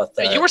based off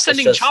that. You were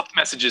sending chopped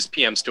messages,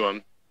 PMs to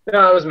him.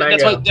 No, it was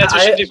Mango. I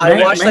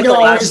watched like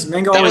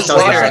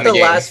the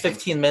last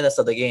 15 minutes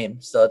of the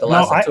game. So the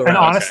last two rounds.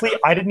 Honestly,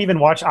 I didn't even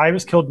watch. I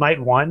was killed night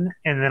 1,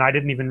 and then I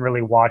didn't even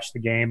really watch the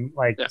game.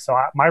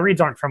 So my reads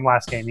aren't from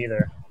last game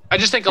either. I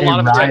just think a lot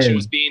of attention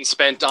was being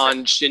spent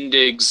on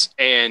Shindigs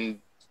and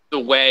the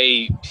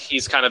way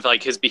he's kind of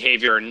like his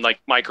behavior and like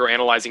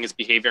micro-analyzing his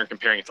behavior and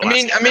comparing it to last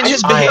game. I mean,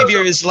 his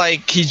behavior is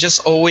like he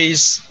just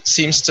always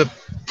seems to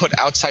put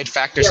outside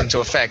factors into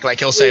effect. Like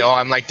he'll say, "Oh,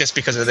 I'm like this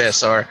because of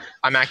this," or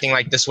 "I'm acting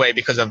like this way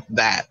because of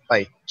that."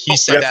 Like he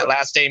said that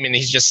last game, and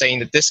he's just saying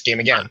that this game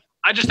again.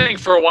 I just think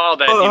for a while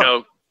that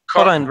Hold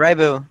on,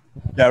 Raibu.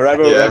 Yeah,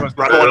 Raibu. I have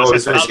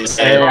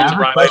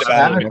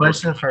a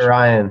question for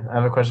Ryan.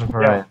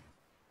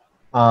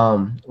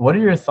 What are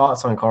your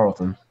thoughts on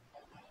Carlton?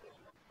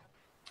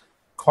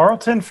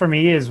 Carlton, for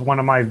me, is one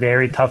of my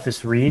very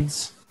toughest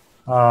reads.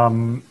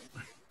 I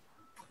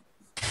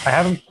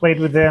haven't played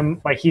with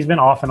him. Like, he's been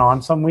off and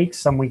on some weeks.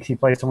 Some weeks he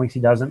plays, some weeks he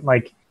doesn't.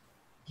 Like,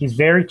 he's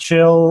very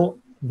chill,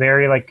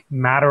 very, like,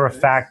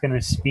 matter-of-fact in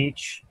his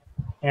speech.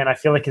 And I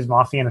feel like his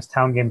Mafia and his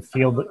Town game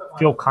feel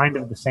kind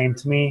of the same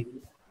to me.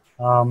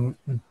 For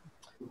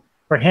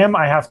him,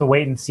 I have to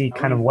wait and see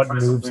kind of what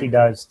moves he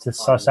does to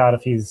suss out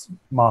if he's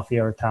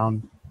Mafia or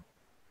Town.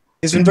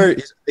 He's been I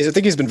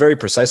think he's been very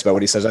precise about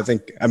what he says. I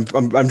think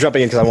I'm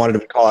jumping in because I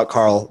wanted to call out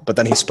Carl, but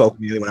then he spoke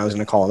immediately when I was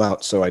going to call him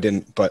out, so I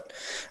didn't. But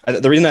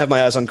the reason I have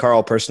my eyes on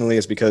Carl personally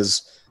is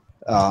because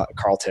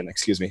Carlton,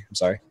 excuse me, I'm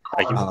sorry.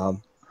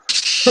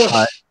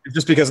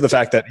 Just because of the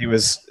fact that he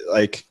was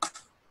like.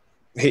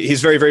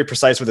 He's very, very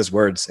precise with his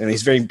words, and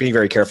he's being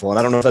very careful. And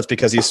I don't know if that's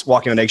because he's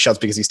walking on eggshells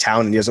because he's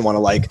Town and he doesn't want to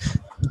like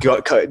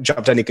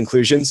jump to any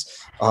conclusions,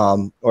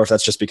 or if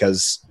that's just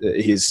because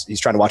he's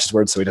trying to watch his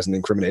words so he doesn't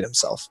incriminate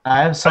himself.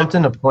 I have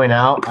something to point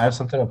out.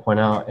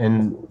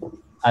 And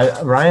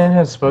Ryan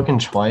has spoken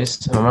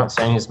twice, and I'm not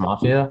saying he's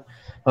Mafia,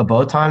 but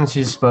both times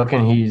he's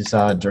spoken, he's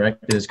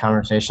directed his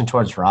conversation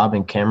towards Rob,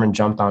 and Cameron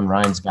jumped on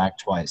Ryan's back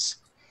twice.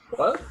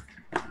 What?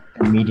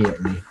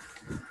 Immediately.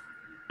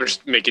 We're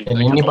just making.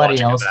 Did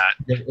anybody else?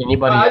 Did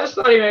anybody? I just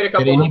thought he made a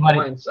couple of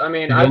points. I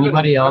mean,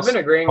 I've been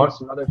agreeing with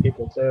some other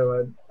people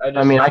too.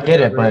 I get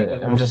it, but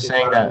I'm just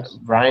saying that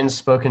Ryan's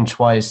spoken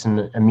twice,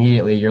 and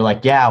immediately you're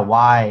like, yeah,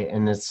 why?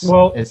 And it's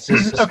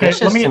just okay.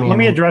 Let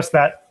me address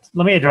that.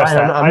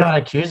 Ryan, I'm not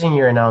accusing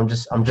you right now.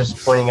 I'm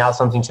just pointing out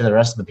something to the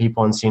rest of the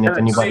people and seeing if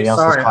anybody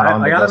else is caught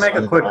on. I gotta make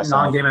a quick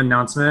non-game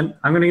announcement.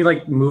 I'm gonna be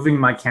like moving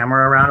my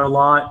camera around a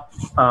lot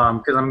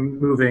because I'm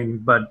moving,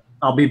 but.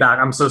 I'll be back.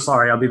 I'm so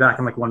sorry. I'll be back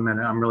in like 1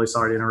 minute. I'm really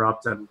sorry to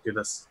interrupt and do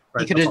this.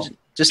 Right, you could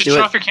just turn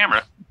off your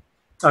camera.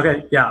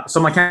 Okay, yeah. So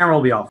my camera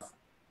will be off.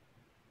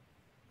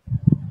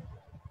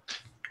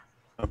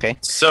 Okay.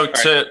 So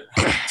to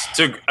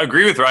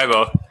agree with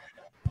Rybo,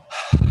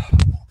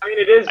 I mean,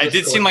 it is. I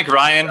did seem like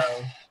Ryan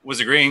was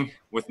agreeing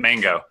with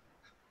Mango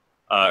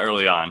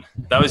early on.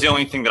 That was the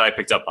only thing that I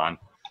picked up on.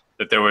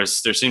 That there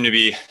seemed to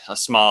be a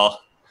small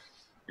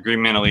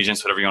agreement,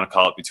 allegiance, whatever you want to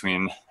call it,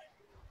 between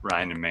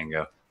Ryan and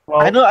Mango.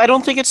 Well, I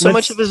don't think it's so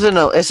much of as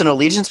an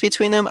allegiance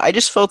between them. I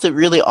just felt it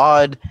really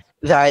odd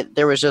that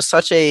there was just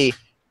such a,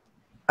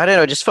 I don't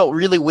know, it just felt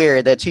really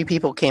weird that two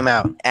people came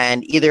out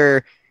and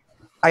either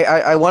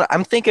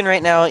I'm thinking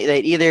right now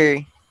that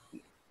either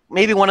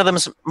maybe one of them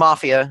is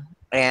Mafia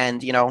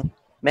and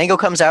Mango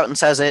comes out and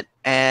says it,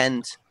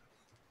 and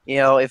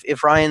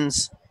if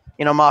Ryan's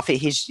Mafia,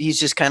 he's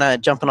just kind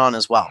of jumping on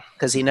as well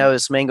because he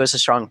knows Mango's a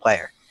strong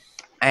player.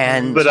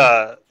 And but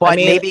I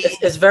mean, maybe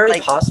it's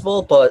very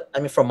possible, but I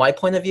mean, from my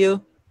point of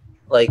view,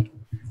 like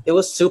it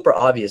was super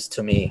obvious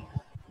to me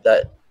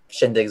that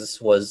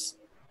Shindigs was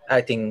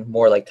acting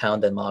more like Town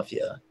than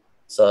Mafia.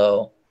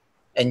 So,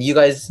 and you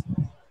guys,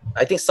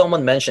 I think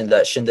someone mentioned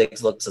that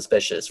Shindigs looked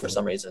suspicious for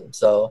some reason.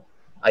 So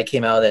I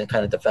came out and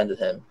kind of defended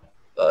him,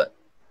 but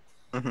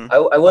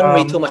I wouldn't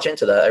read too much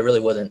into that. I really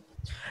wouldn't.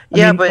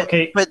 Yeah, but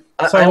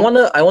I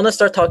wanna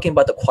start talking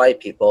about the quiet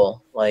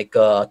people. Like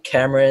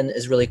Cameron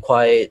is really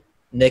quiet.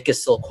 Nick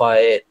is still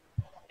quiet,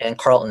 and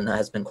Carlton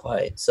has been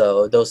quiet.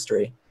 So those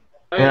three.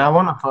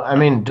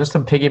 And just to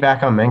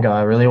piggyback on Mango,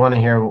 I really want to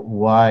hear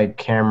why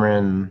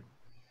Cameron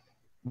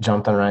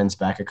jumped on Ryan's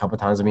back a couple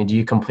times. I mean, do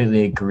you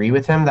completely agree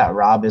with him that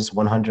Rob is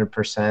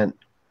 100%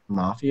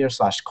 Mafia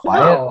 /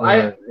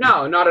 quiet?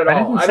 No, not at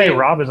all. I didn't say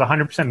Rob is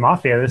 100%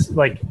 Mafia. This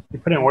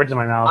you're putting words in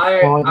my mouth.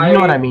 You know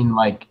what I mean.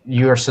 Like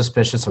you are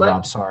suspicious of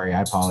Rob. Sorry,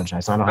 I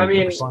apologize. Not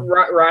 100%.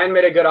 Ryan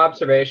made a good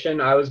observation.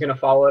 I was going to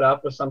follow it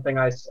up with something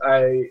I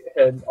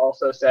had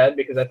also said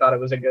because I thought it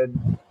was a good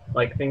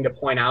thing to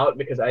point out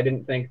because I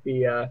didn't think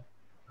the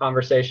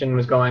conversation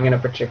was going in a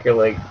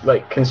particularly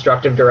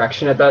constructive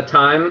direction at that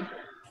time.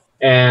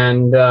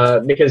 And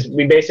because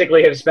we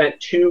basically have spent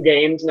 2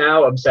 games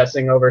now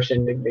obsessing over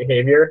Shindig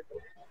behavior.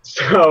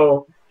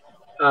 So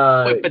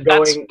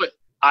that's what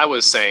I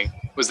was saying,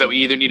 was that we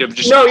either need to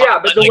just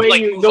but the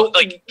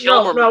way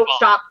kill him or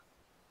stop.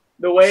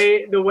 The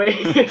way the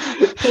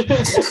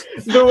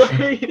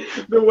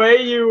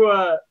way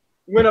you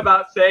went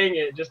about saying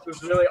it just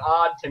was really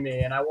odd to me,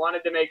 and I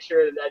wanted to make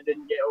sure that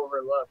didn't get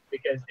overlooked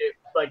because it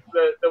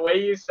the way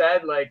you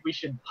said we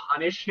should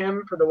punish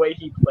him for the way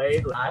he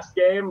played last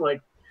game,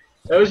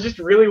 that was just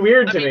really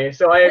weird to me.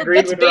 So I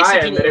agreed with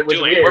Ryan that it was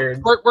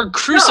weird. We're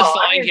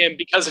crucifying him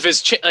because of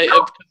his the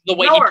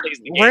way he plays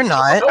the game. We're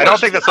not. I don't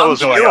think that's what was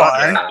going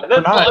on.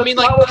 I mean,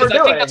 I think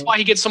that's why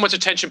he gets so much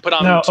attention put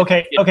on him.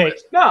 Okay.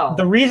 No.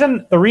 The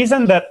reason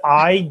that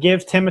I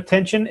give Tim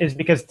attention is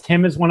because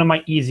Tim is one of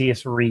my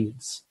easiest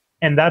reads,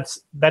 and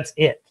that's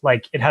it.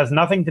 It has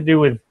nothing to do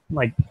with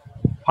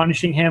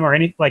punishing him or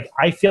any.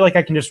 I feel like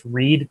I can just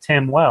read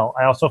Tim well.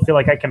 I also feel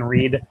like I can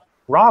read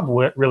Rob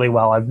really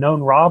well. I've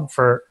known Rob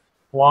for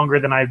longer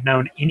than I've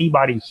known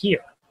anybody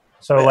here.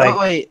 So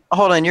wait,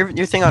 hold on. Your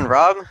thing on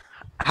Rob,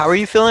 how are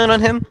you feeling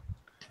on him?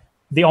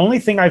 The only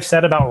thing I've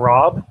said about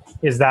Rob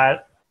is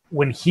that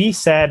when he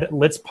said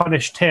let's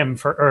punish Tim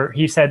or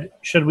he said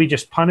should we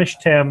just punish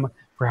Tim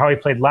for how he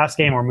played last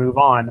game or move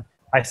on,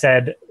 I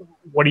said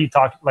what are you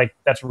talking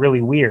that's really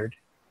weird.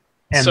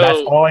 And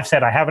that's all I've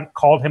said. I haven't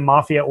called him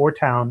Mafia or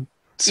Town.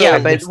 So,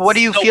 but what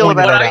do you feel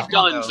about what I've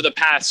done for the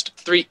past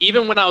 3,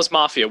 even when I was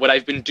Mafia, what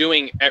I've been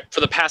doing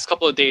for the past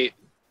couple of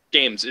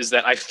games is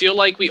that I feel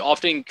like we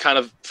often kind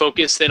of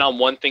focus in on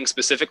one thing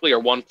specifically or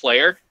one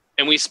player,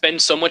 and we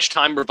spend so much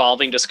time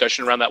revolving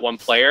discussion around that one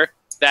player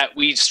that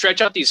we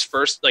stretch out these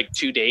first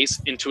 2 days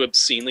into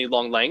obscenely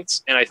long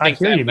lengths. And I think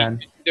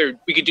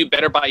we could do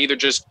better by either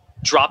just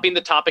dropping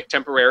the topic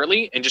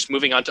temporarily and just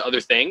moving on to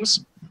other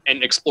things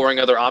and exploring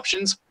other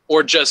options,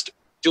 or just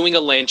doing a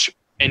lynch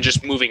and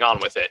just moving on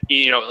with it.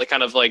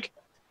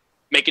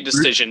 Make a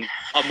decision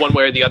on one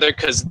way or the other,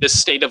 because this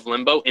state of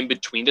limbo in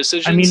between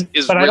decisions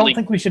is but really... I don't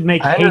think we should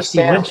make hasty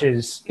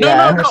lynches.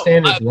 I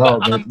understand as well,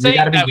 but we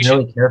got to be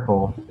really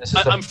careful.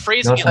 I'm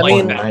phrasing it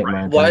like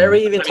that. Why are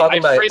we even talking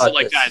about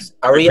this?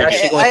 Are we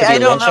actually going to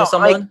be lynching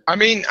someone? I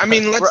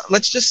mean,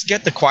 let's just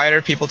get the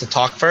quieter people to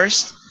talk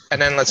first,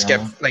 and then let's get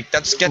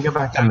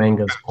back to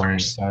Mango's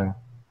point. So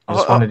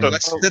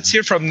let's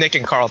hear from Nick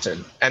and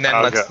Carlton, and then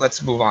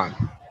let's move on.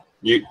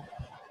 You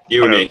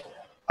and me.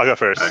 I'll go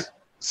first. Right.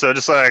 So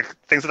just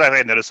things that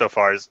I've noticed so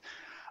far is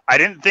I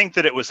didn't think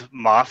that it was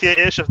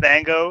Mafia-ish of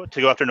Mango to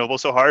go after Noble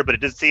so hard, but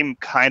it did seem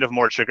kind of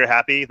more trigger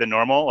happy than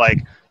normal.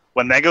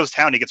 When Mango's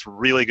Town, he gets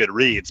really good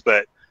reads,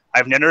 but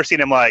I've never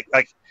seen him and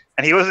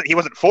he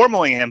wasn't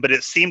formaling him, but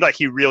it seemed like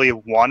he really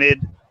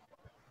wanted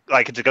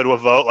to go to a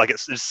vote. It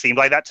just seemed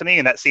like that to me,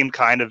 and that seemed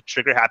kind of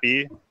trigger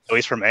happy, at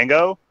least for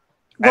Mango.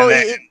 Well,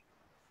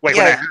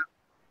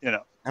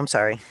 I'm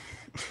sorry.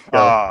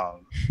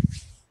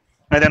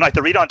 And then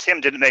the read on Tim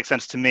didn't make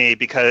sense to me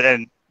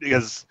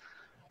because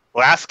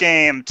last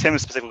game Tim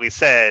specifically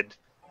said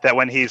that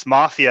when he's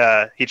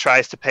Mafia, he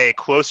tries to pay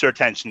closer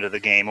attention to the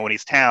game, and when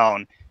he's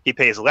Town, he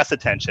pays less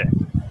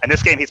attention. And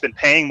this game he's been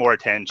paying more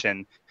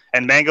attention,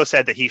 and Mango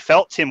said that he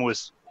felt Tim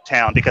was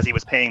Town because he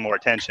was paying more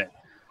attention.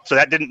 So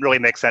that didn't really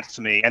make sense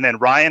to me. And then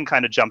Ryan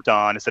kind of jumped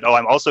on and said,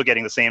 I'm also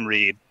getting the same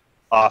read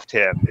off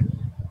Tim.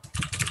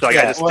 So I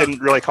just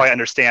didn't really quite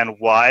understand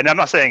why. And I'm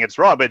not saying it's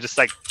wrong, but just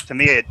to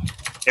me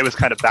it was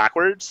kind of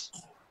backwards.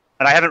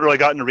 And I haven't really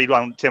gotten to read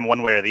on Tim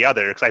one way or the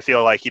other because I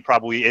feel like he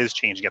probably is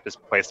changing up his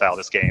playstyle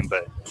this game.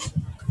 But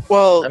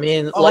I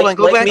mean, like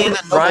me and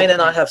Ryan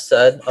and I have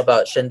said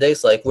about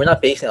Shindex, like we're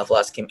not basing off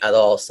last game at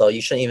all, so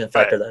you shouldn't even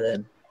factor that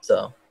in.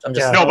 So I'm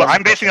just no, but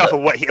I'm basing off of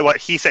what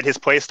he said his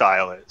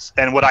playstyle is,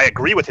 and what I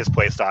agree with his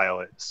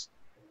playstyle is.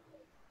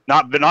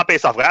 Not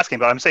based off last game,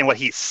 but I'm saying what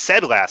he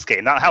said last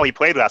game, not how he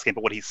played last game,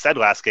 but what he said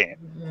last game.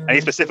 And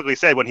he specifically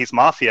said when he's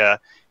Mafia,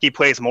 he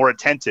plays more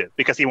attentive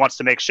because he wants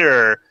to make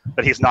sure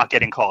that he's not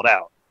getting called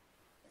out.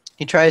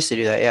 He tries to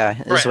do that, yeah.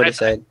 That's what he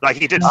said. Like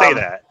he did say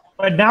that.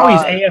 But now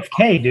he's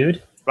AFK,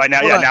 dude. Right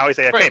now, now he's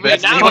AFK. Right,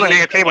 but he wasn't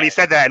AFK when he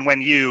said that, and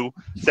when you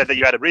said that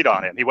you had to read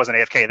on him, he wasn't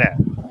AFK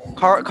then.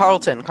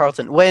 Carlton.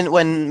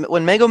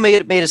 When Mango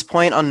made his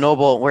point on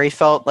Noble, where he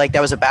felt like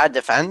that was a bad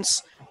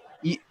defense,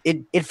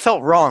 it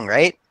felt wrong,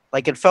 right?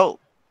 Like it felt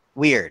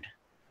weird,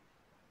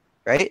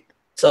 right?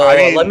 So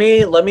let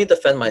me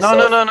defend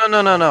myself.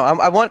 No.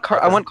 I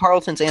want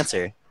Carlton's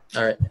answer.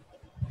 All right.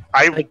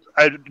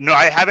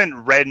 I haven't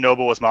read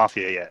Noble was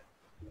Mafia yet.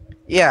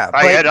 Yeah,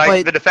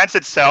 but the defense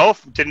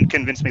itself didn't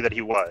convince me that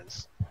he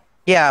was.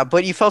 Yeah,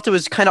 but you felt it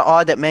was kind of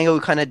odd that Mango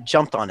kind of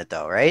jumped on it,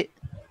 though, right?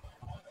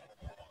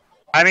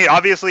 I mean,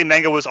 obviously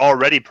Mango was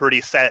already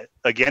pretty set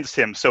against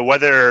him, so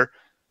the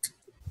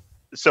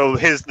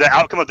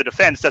outcome of the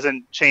defense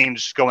doesn't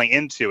change going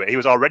into it. He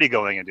was already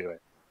going into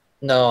it.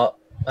 No,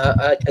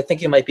 I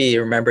think you might be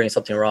remembering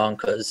something wrong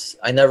because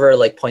I never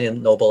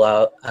pointed Noble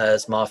out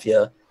as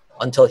Mafia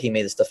until he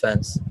made his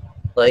defense.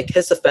 Like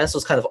his defense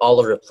was kind of all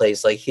over the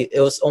place. Like it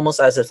was almost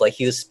as if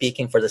he was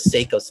speaking for the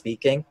sake of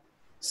speaking,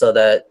 so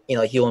that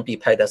he won't be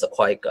pegged as a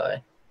quiet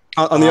guy.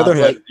 On the other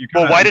hand,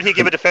 why did he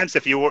give a defense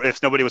if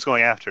nobody was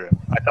going after him?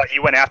 I thought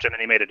you went after him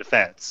and he made a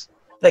defense.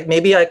 Like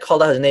maybe I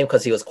called out his name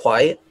because he was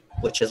quiet,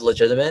 which is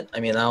legitimate. I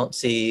mean, I don't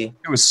see.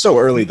 It was so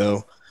early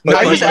though. No,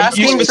 you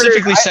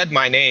specifically said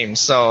my name,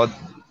 so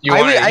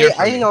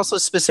I also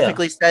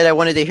specifically said I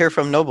wanted to hear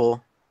from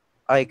Noble.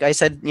 Like I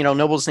said,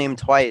 Noble's name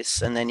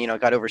twice, and then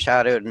got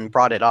overshadowed and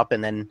brought it up,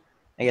 and then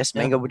I guess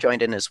Mango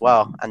joined in as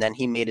well, and then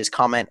he made his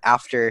comment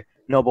after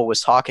Noble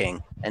was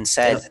talking and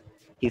said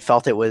he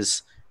felt it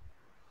was.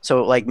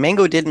 So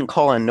Mango didn't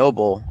call on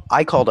Noble,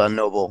 I called on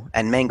Noble,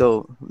 and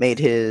Mango made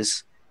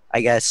his, I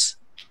guess,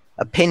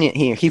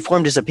 opinion. He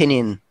formed his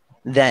opinion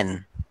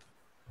then.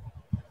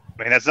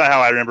 I mean, that's not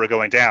how I remember it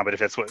going down, but if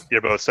that's what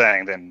you're both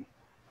saying, then.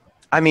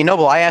 I mean,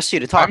 Noble, I asked you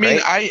to talk. I mean,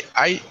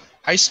 right?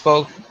 I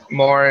spoke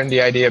more in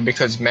the idea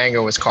because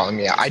Mango was calling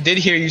me out. I did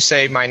hear you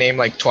say my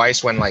name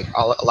twice when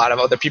a lot of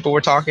other people were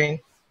talking,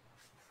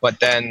 but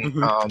then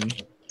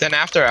then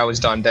after I was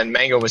done, then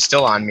Mango was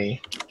still on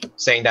me,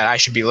 saying that I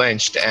should be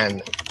lynched,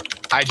 and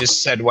I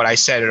just said what I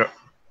said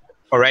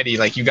already.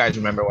 Like you guys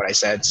remember what I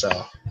said,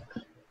 so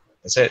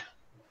that's it.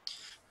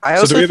 I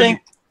also think.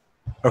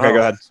 Okay, go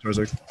ahead.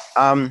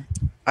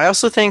 I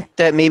also think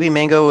that maybe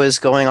Mango was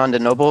going on to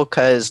Noble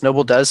because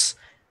Noble does,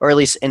 or at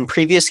least in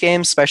previous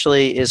games,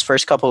 especially his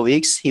first couple of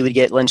weeks, he would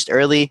get lynched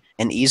early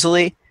and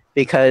easily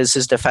because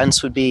his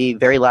defense would be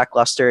very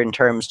lackluster in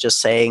terms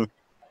just saying,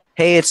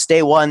 hey, it's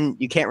day one.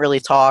 You can't really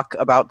talk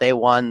about day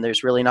one.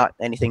 There's really not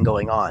anything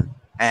going on.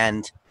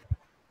 And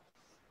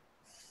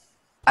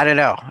I don't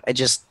know.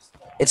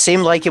 It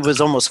seemed like it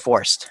was almost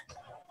forced.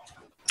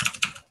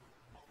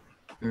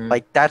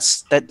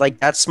 That's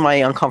my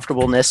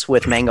uncomfortableness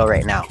with Mango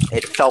right now.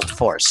 It felt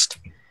forced.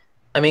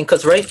 I mean,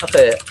 because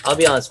I'll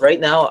be honest. Right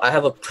now, I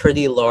have a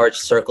pretty large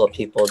circle of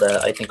people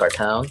that I think are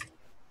town.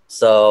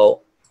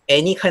 So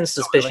any kind of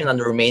suspicion on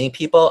the remaining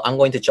people, I'm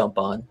going to jump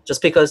on.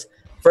 Just because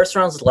first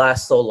rounds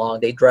last so long,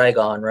 they drag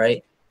on,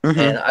 right? Mm-hmm.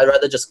 And I'd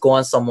rather just go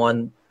on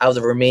someone out of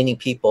the remaining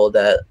people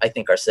that I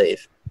think are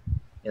safe.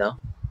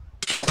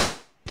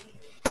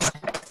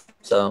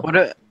 So.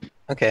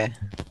 Okay.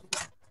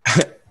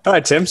 All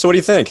right, Tim. So what do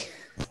you think?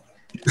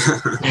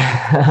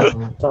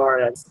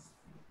 Sorry.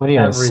 What are you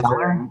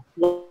on?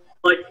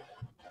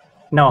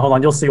 No, hold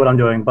on. You'll see what I'm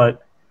doing.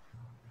 But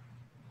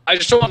I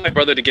just don't want my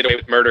brother to get away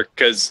with murder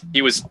because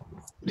he was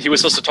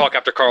supposed to talk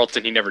after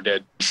Carlton. He never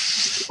did.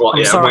 Well,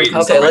 I'm sorry. Wait.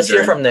 Okay, let's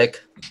hear from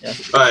Nick. Yeah.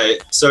 All right.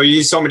 So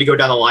you just want me to go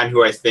down the line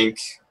who I think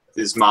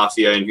is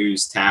Mafia and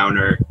who's town,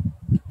 or?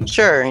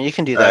 Sure, you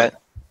can do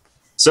that.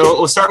 So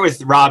we'll start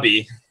with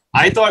Robbie.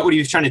 I thought what he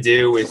was trying to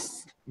do with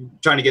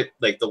trying to get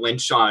the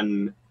lynch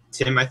on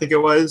Tim, I think it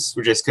was,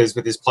 or just because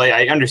with his play,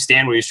 I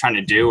understand what he was trying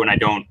to do, and I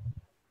don't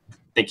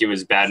think it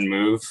was a bad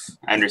move.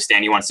 I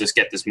understand he wants to just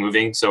get this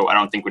moving, so I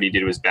don't think what he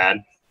did was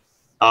bad.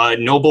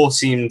 Noble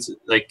seemed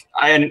like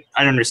I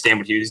understand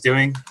what he was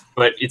doing,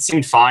 but it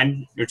seemed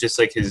fine. It was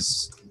just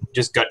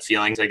his gut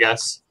feelings, I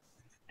guess.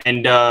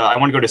 And I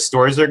want to go to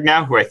Storzerg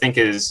now, who I think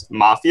is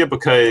Mafia,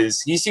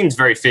 because he seems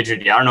very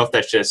fidgety. I don't know if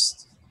that's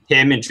just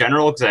him in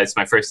general, because it's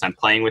my first time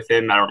playing with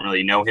him. I don't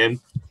really know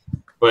him.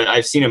 But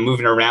I've seen him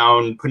moving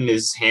around, putting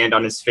his hand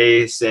on his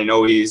face, and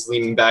always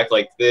leaning back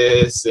like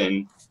this,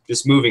 and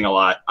just moving a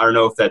lot. I don't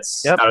know if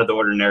that's out of the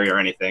ordinary or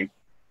anything.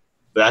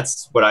 But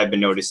that's what I've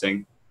been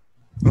noticing.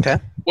 Okay.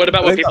 What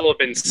about what people have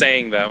been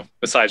saying, though,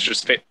 besides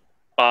just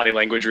body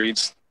language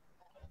reads?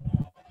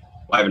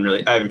 I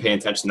haven't paying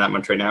attention that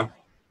much right now.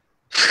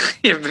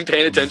 You haven't been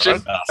paying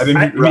attention? I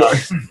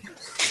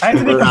have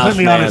to be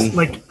completely honest.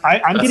 Like,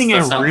 I'm getting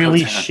a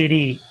really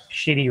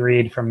shitty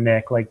read from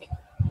Nick. Like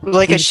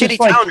a shitty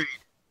town read.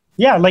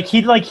 Yeah,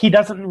 he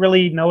doesn't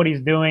really know what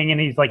he's doing, and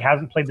he's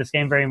hasn't played this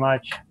game very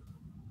much.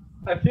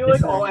 I feel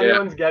like all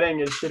anyone's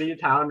getting is shitty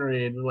town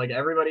reads. Like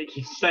everybody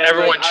keeps saying.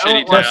 Everyone's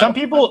shitty town. Well,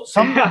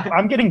 some people,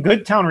 I'm getting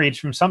good town reads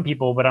from some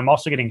people, but I'm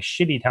also getting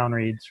shitty town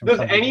reads from. Does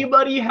some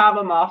anybody have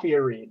a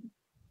Mafia read?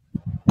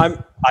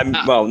 I'm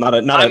well, not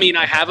a. I mean,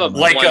 I have a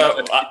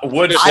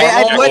wood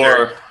formal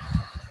or.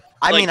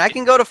 I mean, I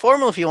can go to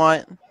formal if you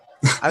want.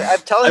 I'm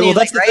telling you,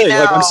 that's the right thing.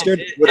 now. I'm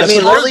scared. I'm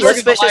really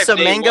suspicious of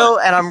Mango,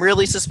 and I'm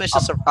really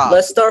suspicious of Rob.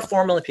 Let's start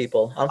formally,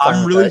 people. I'm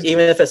fine with that.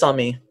 Even if it's on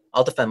me,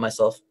 I'll defend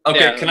myself. Okay,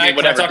 yeah, can I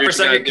talk for a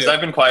second? Because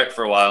I've been quiet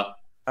for a while.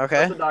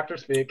 Okay. Let the doctor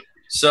speak.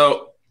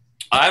 So,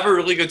 I have a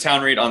really good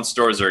town read on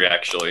Storzerg,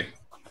 actually.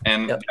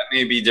 And that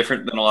may be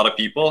different than a lot of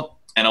people.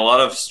 And a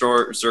lot of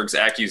Storzerg's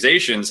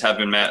accusations have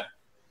been met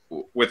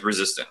with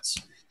resistance.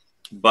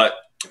 But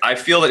I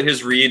feel that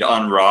his read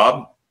on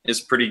Rob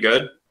is pretty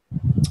good.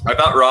 I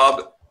thought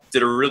Rob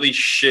did a really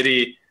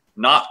shitty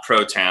not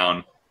pro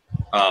town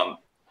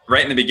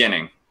right in the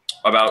beginning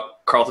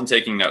about Carlton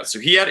taking notes. So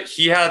he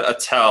had a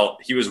tell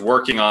he was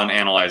working on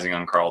analyzing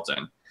on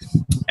Carlton.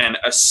 And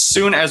as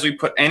soon as we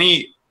put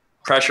any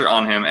pressure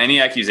on him, any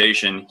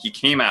accusation, he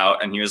came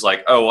out and he was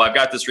like, oh, well, I've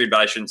got this read, but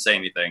I shouldn't say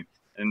anything.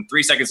 And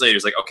 3 seconds later,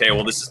 he's like, okay,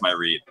 well, this is my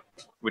read.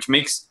 Which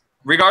makes,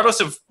 regardless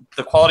of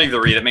the quality of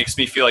the read, it makes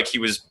me feel like he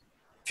was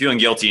feeling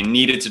guilty and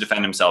needed to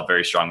defend himself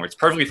very strongly. It's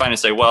perfectly fine to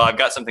say, well, I've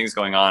got some things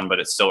going on, but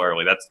it's still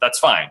early. That's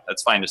fine.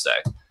 That's fine to say.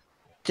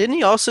 Didn't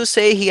he also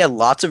say he had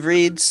lots of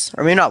reads?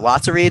 Or maybe not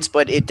lots of reads,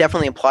 but it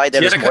definitely implied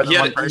that it was more than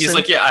one person? He's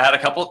like, yeah, I had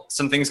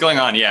some things going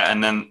on, yeah.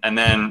 And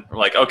then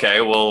like,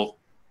 okay, well.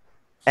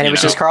 And it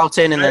was just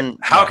Carlton, and then.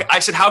 I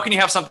said, how can you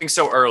have something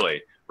so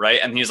early, right?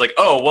 And he's like,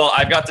 oh, well,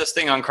 I've got this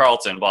thing on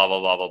Carlton, blah, blah,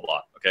 blah, blah,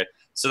 blah. Okay,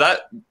 so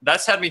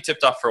that's had me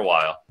tipped off for a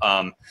while.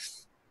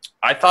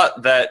 I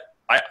thought that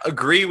I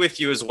agree with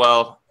you as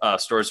well,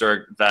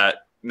 Storzerg,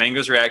 that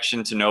Mango's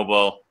reaction to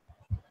Noble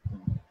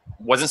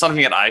wasn't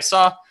something that I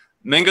saw.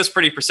 Mango's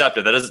pretty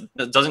perceptive.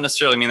 That doesn't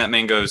necessarily mean that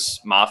Mango's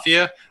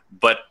Mafia,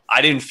 but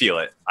I didn't feel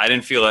it. I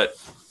didn't feel it.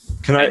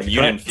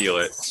 You didn't feel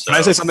it. So. Can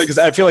I say something? Because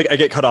I feel like I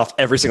get cut off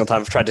every single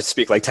time. I've tried to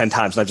speak like 10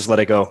 times and I just let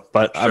it go.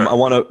 But sure. I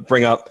want to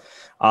bring up.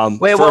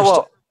 Wait,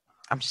 whoa.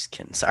 I'm just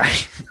kidding. Sorry.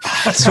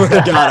 I swear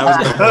to God,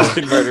 I was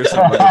going to murder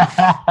somebody.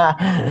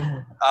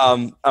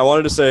 I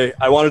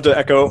wanted to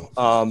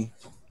echo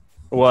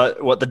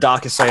what the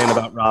doc is saying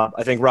about Rob.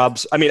 I think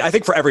I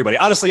think for everybody,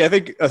 honestly, I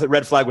think a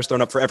red flag was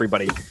thrown up for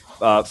everybody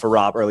for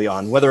Rob early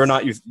on. Whether or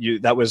not you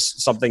that was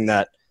something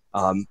that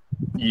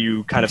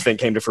you kind of think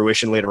came to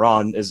fruition later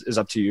on is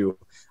up to you.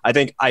 I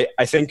think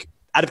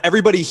out of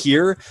everybody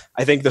here,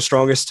 I think the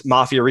strongest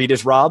Mafia read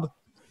is Rob.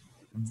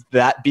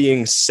 That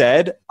being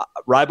said,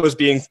 Rybo's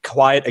being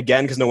quiet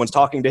again because no one's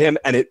talking to him,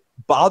 and it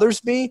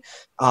bothers me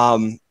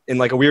in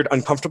like a weird,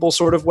 uncomfortable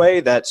sort of way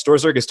that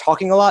Storzerg is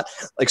talking a lot.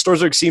 Like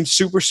Storzerg seems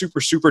super, super,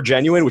 super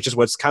genuine, which is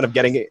what's kind of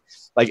getting it.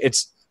 Like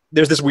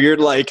there's this weird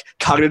like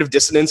cognitive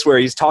dissonance where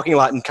he's talking a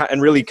lot and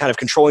really kind of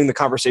controlling the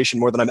conversation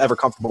more than I'm ever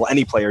comfortable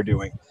any player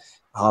doing.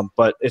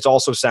 But it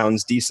also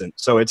sounds decent.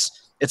 So it's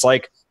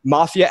like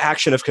Mafia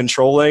action of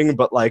controlling,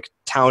 but like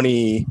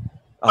towny.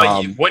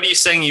 What are you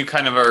saying you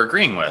kind of are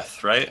agreeing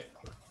with, right?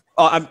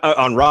 I'm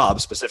on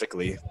Rob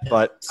specifically,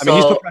 but I mean,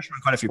 he's put pressure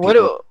on quite a few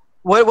people.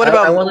 What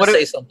about? I want to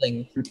say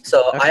something.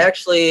 So okay. I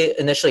actually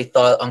initially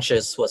thought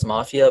Unctious was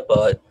Mafia,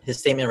 but his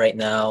statement right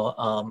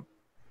now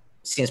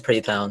seems pretty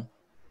town.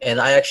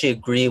 And I actually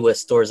agree with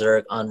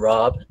Storzerg on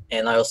Rob,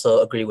 and I also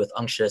agree with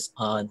Unctious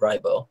on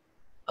Rybo.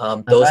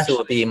 Those two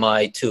would be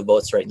my 2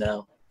 votes right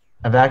now.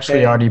 I've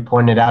actually already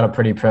pointed out a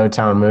pretty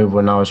pro-town move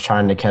when I was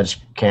trying to catch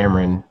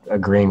Cameron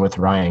agreeing with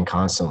Ryan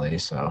constantly.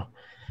 So,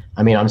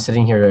 I mean, I'm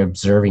sitting here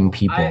observing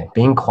people.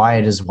 Being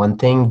quiet is one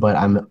thing, but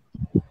I'm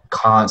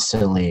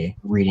constantly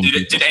reading.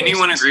 Did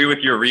anyone agree with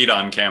your read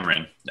on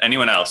Cameron?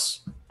 Anyone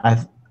else? I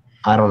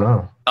don't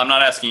know. I'm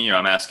not asking you.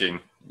 I'm asking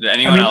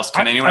anyone else.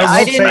 Can anyone else?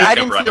 I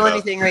didn't feel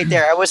anything right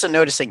there. I wasn't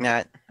noticing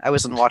that. I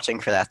wasn't watching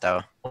for that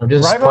though.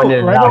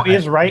 Rybo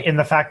is right in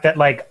the fact that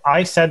like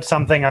I said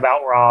something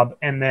about Rob,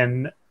 and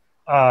then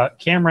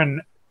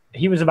Cameron,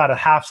 he was about a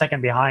half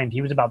second behind.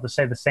 He was about to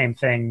say the same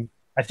thing.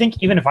 I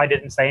think even if I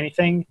didn't say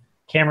anything,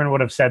 Cameron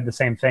would have said the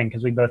same thing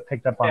because we both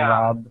picked up on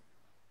Rob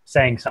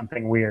saying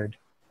something weird.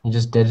 He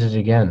just did it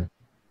again.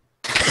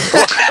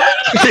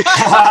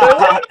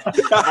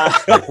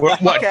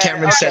 What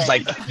Cameron said,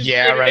 like,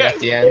 right at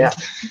the end. Yeah.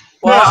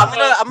 Well,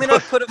 I'm gonna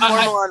put a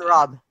formal on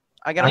Rob.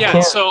 I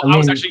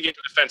was actually getting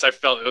to defense. I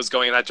felt it was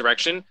going in that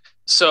direction.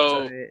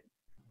 So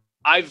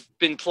I've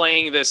been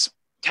playing this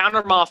Town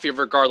or Mafia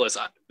regardless,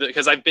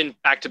 because I've been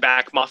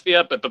back-to-back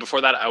Mafia, but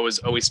before that I was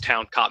always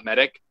Town Cop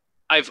Medic.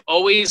 I've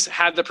always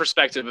had the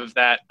perspective of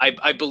that.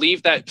 I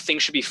believe that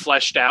things should be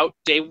fleshed out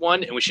day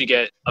one, and we should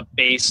get a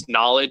base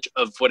knowledge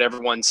of what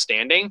everyone's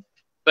standing.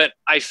 But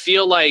I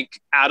feel like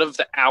out of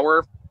the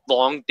hour,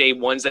 long day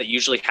ones that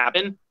usually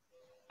happen,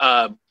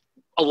 a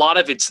lot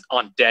of it's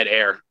on dead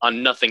air,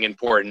 on nothing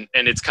important,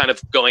 and it's kind of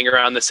going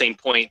around the same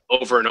point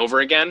over and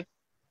over again.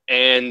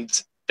 And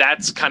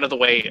that's kind of the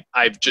way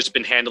I've just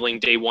been handling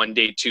day one,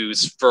 day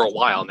twos for a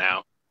while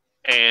now.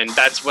 And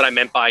that's what I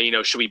meant by,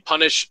 should we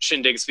punish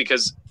Shindigs?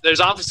 Because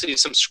there's obviously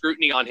some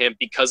scrutiny on him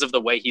because of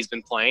the way he's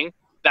been playing.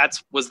 That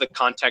was the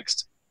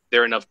context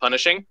therein of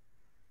punishing.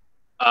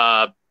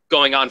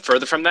 Going on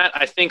further from that,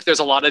 I think there's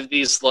a lot of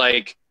these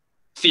like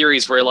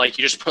theories where like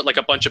you just put like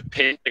a bunch of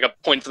like a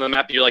point on the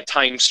map, and you're like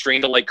tying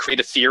string to like create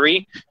a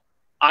theory.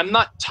 I'm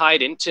not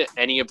tied into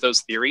any of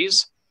those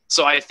theories.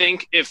 So I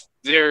think if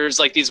there's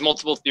like these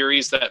multiple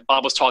theories that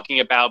Bob was talking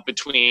about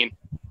between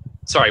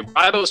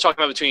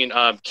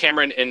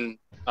Cameron and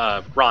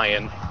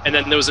Ryan, and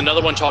then there was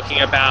another one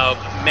talking about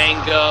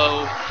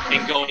Mango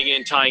and going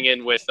in, tying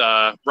in with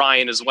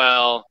Ryan as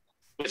well,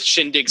 with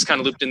Shindigs kind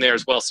of looped in there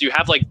as well. So you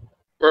have like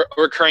a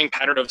recurring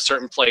pattern of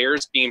certain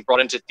players being brought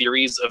into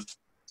theories of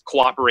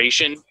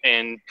cooperation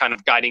and kind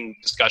of guiding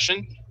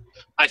discussion.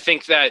 I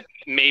think that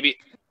maybe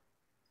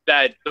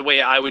that the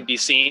way I would be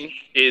seen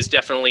is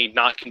definitely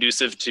not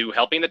conducive to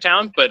helping the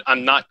town, but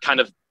I'm not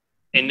kind of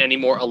in any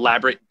more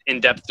elaborate,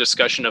 in-depth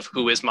discussion of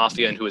who is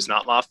Mafia and who is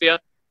not Mafia,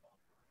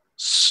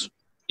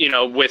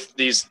 with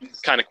these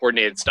kind of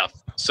coordinated stuff.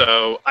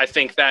 So I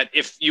think that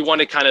if you want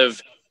to kind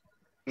of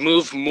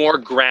move more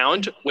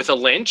ground with a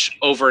lynch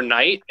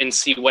overnight and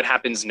see what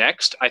happens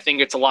next, I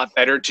think it's a lot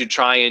better to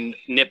try and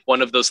nip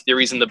one of those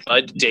theories in the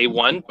bud day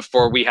one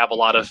before we have a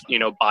lot of,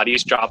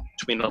 bodies drop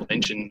between the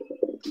lynch and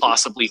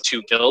possibly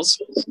 2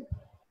 kills.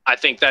 I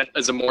think that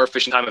is a more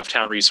efficient time of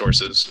town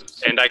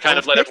resources. And I kind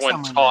of let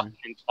everyone talk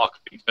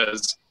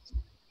because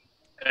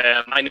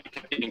I know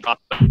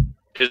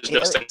there's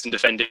no sense in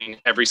defending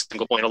every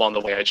single point along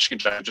the way. I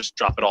just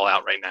drop it all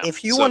out right now.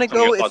 If you want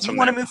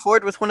to move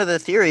forward with one of the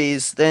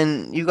theories,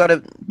 then you got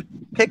to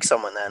pick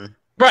someone then.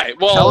 Right.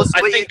 Well, tell us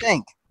what you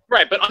think.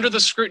 Right, but under the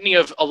scrutiny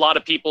of a lot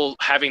of people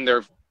having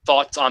their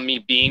thoughts on me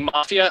being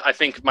Mafia, I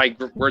think my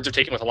words are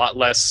taken with a lot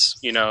less,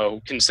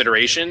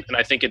 consideration. And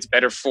I think it's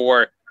better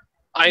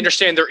I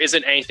understand there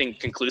isn't anything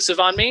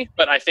conclusive on me,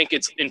 but I think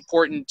it's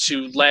important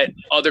to let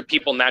other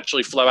people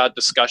naturally flow out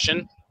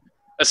discussion,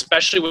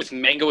 especially with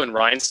Mango and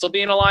Ryan still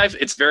being alive.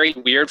 It's very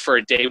weird for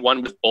a day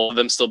one with both of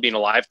them still being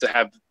alive to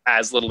have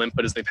as little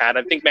input as they've had.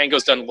 I think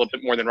Mango's done a little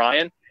bit more than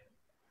Ryan,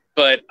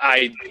 but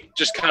I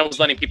just kind of was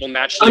letting people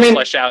naturally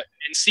flesh out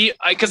and see.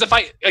 Because if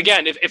I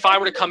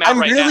were to come out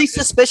I'm right now, I'm really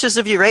suspicious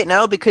of you right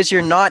now because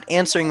you're not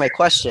answering my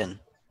question.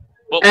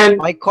 Well, And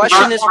my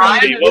question is for you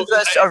to Ryan, give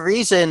us a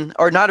reason,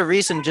 or not a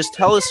reason, just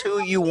tell us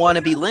who you want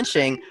to be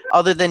lynching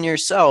other than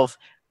yourself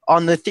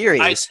on the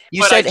theories.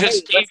 You said, hey,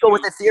 let's go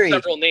with the theory.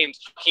 Several names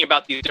talking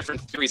about these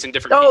different theories and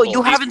different No, people.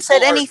 you haven't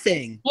said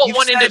anything. Well, You've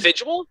one said-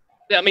 individual?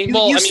 I mean,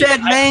 You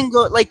said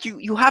Mango, like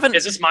you haven't.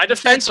 Is this my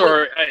defense,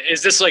 or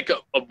is this like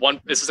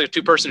Is this like a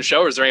 2-person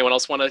show, or is there anyone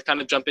else want to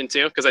kind of jump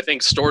into? Because I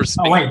think Store's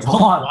hold on.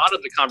 a lot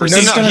of the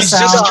conversation. No, he's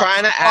just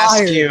trying to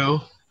ask you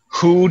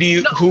who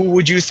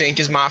would you think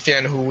is Mafia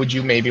and who would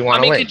you maybe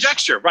want to lynch?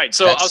 Conjecture, right?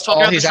 So I was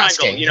talking about the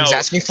triangle. Asking. He's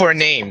asking for a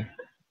name.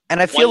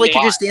 And I feel like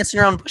you're just dancing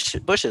around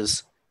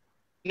bushes.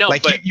 No,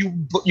 like but you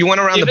went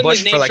around the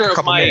bush for like a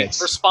couple minutes.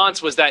 My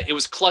response was that it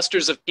was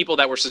clusters of people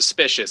that were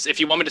suspicious. If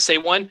you want me to say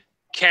one,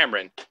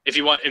 Cameron. If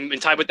you want,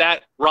 and tied with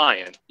that,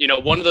 Ryan.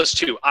 One of those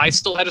two. I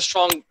still had a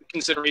strong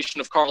consideration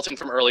of Carlton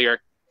from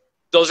earlier.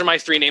 Those are my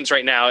 3 names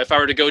right now. If I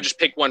were to go just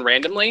pick one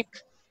randomly,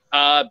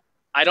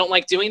 I don't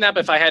like doing that, but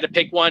if I had to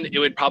pick one, it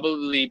would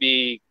probably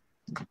be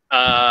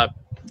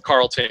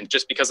Carlton,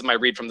 just because of my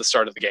read from the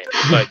start of the game.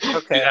 But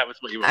okay, that was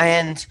what you were.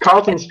 And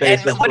Carlton's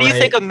face. And what do you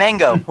think of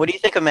Mango? What do you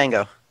think of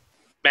Mango?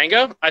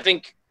 Mango? I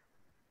think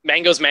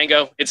Mango's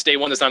Mango. It's day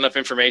one. There's not enough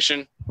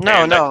information.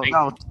 No.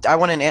 I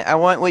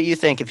want what you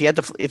think. If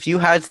you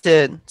had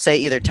to say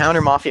either town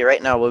or Mafia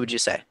right now, what would you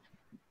say?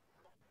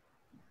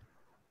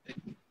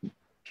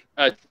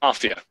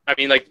 Mafia. I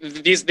mean, like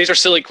these are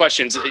silly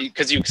questions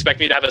because you expect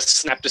me to have a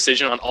snap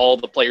decision on all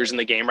the players in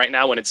the game right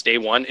now when it's day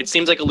one. It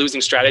seems like a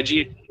losing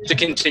strategy to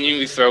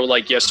continually throw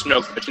like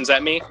yes/no questions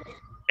at me.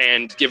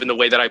 And given the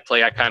way that I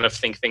play, I kind of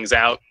think things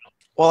out.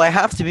 Well, I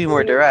have to be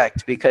more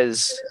direct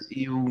because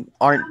you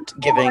aren't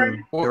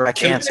giving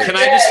direct answers. Can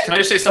I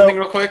just say something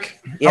real quick?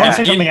 Yeah.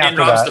 In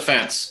Rob's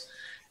defense,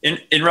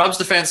 in Rob's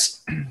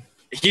defense,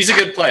 he's a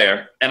good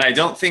player, and I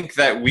don't think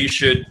that we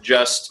should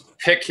just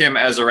pick him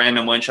as a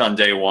random lynch on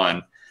day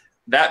one.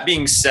 That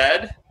being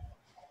said,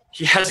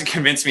 he hasn't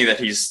convinced me that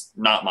he's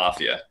not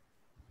Mafia.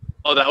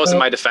 Oh, that wasn't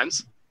my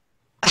defense?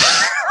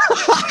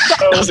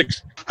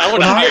 I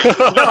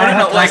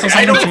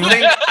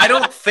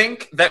don't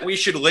think that we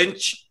should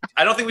lynch.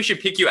 I don't think we should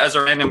pick you as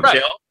a random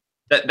kill.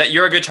 That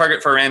you're a good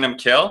target for a random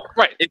kill.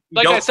 Right.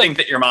 Like don't think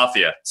that you're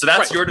Mafia. So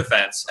that's your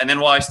defense. And then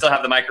while I still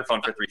have the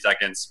microphone for 3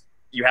 seconds,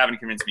 you haven't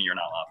convinced me you're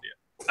not Mafia.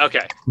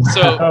 Okay.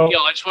 So,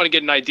 I just want to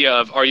get an idea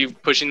of, are you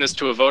pushing this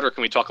to a vote, or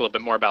can we talk a little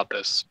bit more about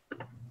this?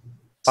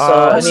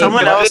 So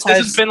someone else this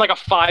has been like a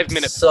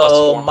 5-minute.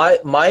 So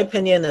my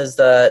opinion is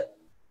that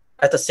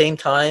at the same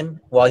time,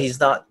 while he's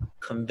not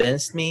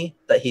convinced me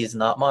that he's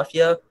not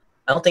Mafia,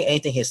 I don't think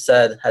anything he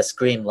said has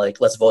screamed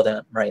like, let's vote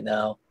him right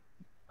now.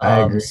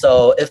 I agree.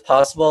 So if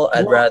possible,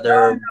 I'd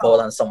rather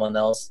vote on someone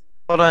else.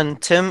 Hold on,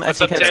 Tim.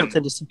 What's I think up, I have Tim?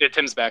 something to say. Yeah,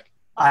 Tim's back.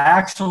 I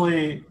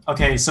actually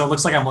okay. So it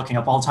looks like I'm looking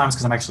up all the times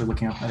because I'm actually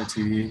looking up at a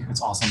TV.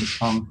 It's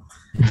awesome.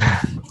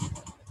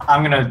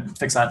 I'm gonna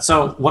fix that.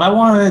 So what I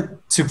wanted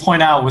to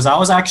point out was I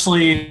was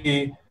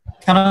actually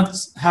kind of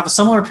have a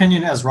similar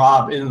opinion as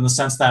Rob in the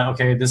sense that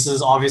okay, this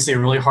is obviously a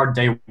really hard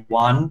day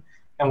one,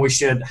 and we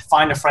should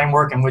find a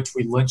framework in which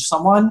we lynch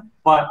someone.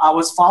 But I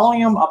was following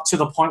him up to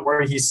the point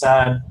where he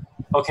said,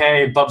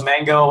 okay, but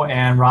Mango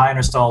and Ryan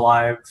are still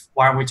alive.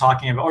 Why aren't we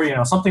talking about,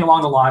 or, something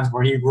along the lines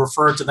where he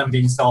referred to them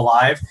being still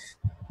alive.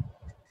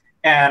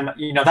 And,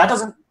 that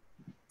doesn't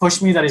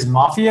push me that he's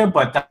Mafia,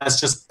 but that's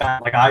just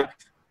bad. Like,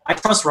 I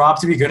trust Rob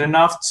to be good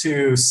enough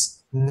to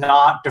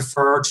not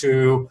defer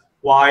to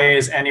why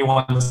is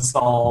anyone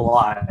still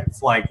alive?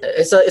 Like,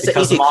 it's an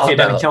easy Mafia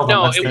didn't kill them.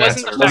 No, that's it the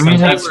wasn't answer. the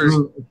fact that they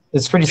were.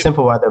 It's pretty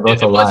simple why they're both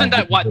It alive.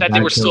 wasn't that they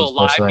were still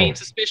alive being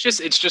suspicious.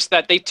 It's just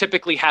that they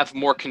typically have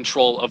more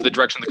control of the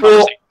direction of the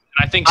conversation.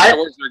 And I think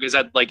Storzberg is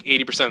at like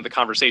 80% of the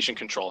conversation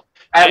control.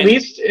 At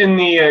least in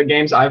the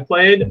games I've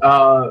played,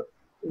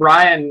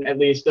 Ryan at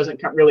least doesn't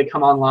really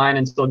come online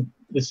until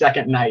the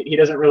second night. He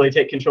doesn't really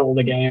take control of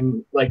the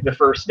game like the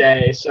first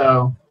day.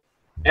 So,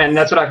 and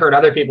that's what I've heard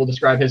other people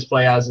describe his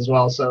play as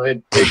well. So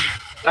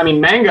I mean,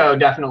 Mango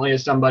definitely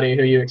is somebody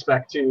who you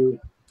expect to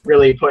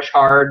really push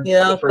hard.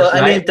 Yeah, but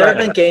I mean, there have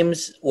been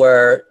games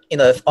where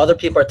if other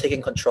people are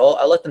taking control,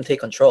 I let them take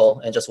control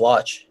and just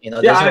watch.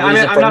 There's no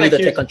reason for me to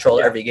take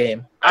control every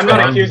game. I'm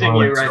not accusing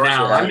you right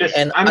now.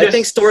 I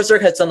think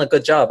Storzberg has done a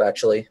good job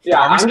actually. Yeah,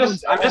 I'm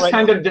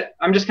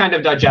just kind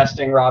of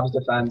digesting Rob's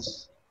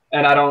defense,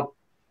 and I don't.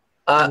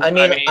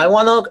 I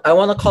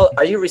wanna call.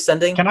 Are you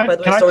resending? Can I by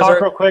the way,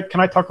 talk real quick?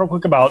 Can I talk real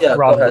quick about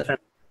Rob's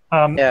defense?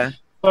 Yeah.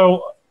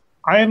 So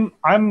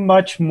I'm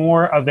much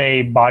more of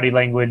a body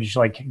language,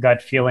 like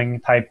gut feeling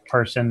type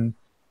person,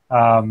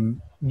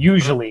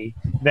 usually,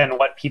 than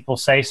what people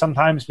say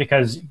sometimes,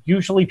 because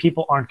usually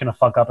people aren't going to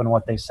fuck up in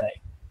what they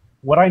say.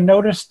 What I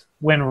noticed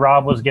when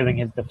Rob was giving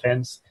his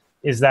defense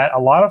is that a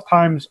lot of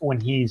times when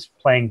he's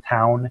playing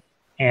town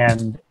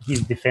and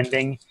he's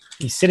defending,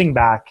 he's sitting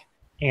back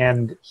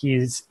and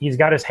he's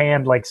got his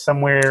hand like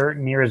somewhere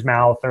near his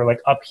mouth or like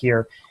up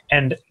here.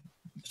 And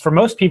for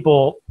most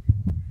people,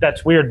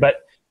 that's weird,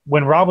 but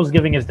when Rob was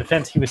giving his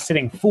defense, he was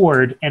sitting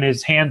forward and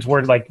his hands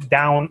were like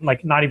down,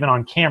 like not even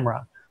on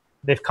camera.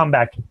 They've come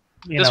back.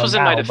 This was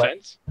in my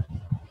defense?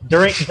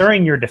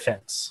 During your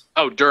defense.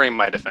 Oh, during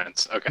my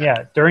defense. Okay.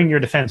 Yeah, during your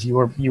defense, you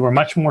were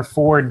much more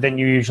forward than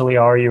you usually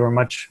are. You were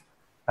much,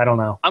 I don't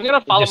know. I'm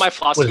gonna follow my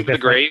philosophy to the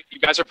grave. You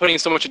guys are putting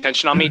so much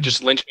attention on me.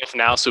 Just lynch me for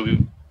now. So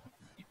we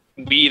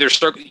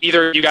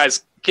either you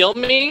guys kill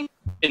me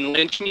and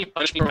lynch me,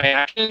 punish me for my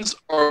actions,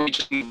 or we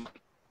just move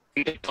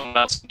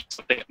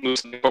something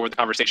forward with the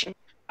conversation.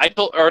 I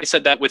already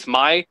said that with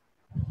my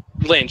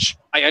lynch.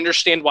 I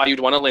understand why you'd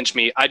want to lynch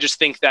me. I just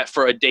think that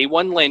for a day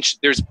one lynch,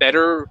 there's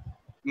better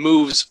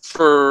moves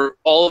for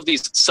all of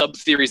these sub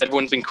theories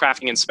everyone's been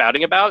crafting and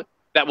spouting about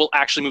that will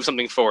actually move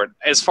something forward.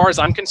 As far as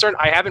I'm concerned,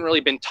 I haven't really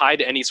been tied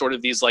to any sort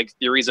of these like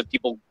theories of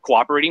people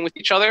cooperating with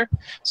each other.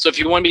 So if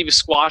you want me to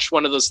squash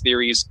one of those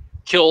theories,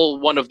 kill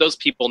one of those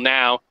people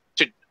now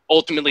to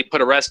ultimately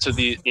put a rest to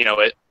the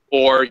it.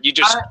 Or you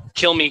just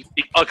kill me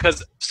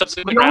because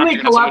subsequent rounds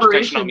you have so much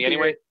attention on me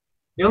anyway.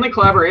 The only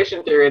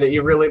collaboration theory that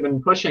you've really been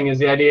pushing is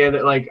the idea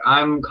that like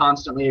I'm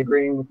constantly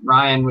agreeing with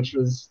Ryan, which that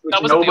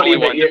wasn't the only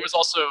one. There was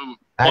also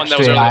one that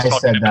was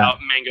talking about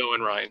Mango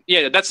and Ryan.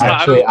 Yeah, that's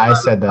actually I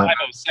said that.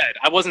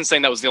 I wasn't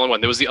saying that was the only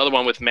one. There was the other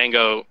one with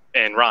Mango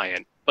and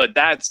Ryan. But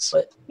that's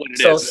what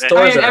it is.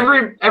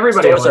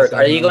 Everybody else.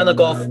 Are you going to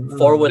go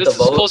forward with the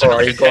vote, or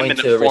are you going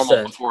to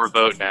rescind? Before a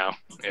vote now?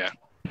 Yeah.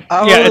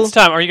 Yeah, it's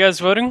time. Are you guys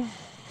voting?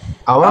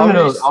 I want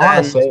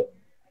to say.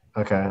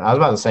 Okay, I was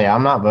about to say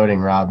I'm not voting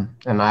Rob,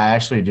 and I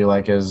actually do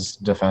like his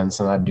defense,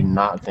 and I do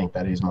not think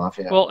that he's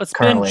Mafia. Well, it's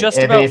currently. Been just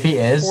about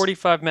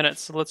 45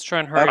 minutes, so let's try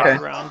and hurry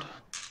it around.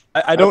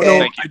 I don't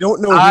know. I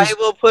don't know. I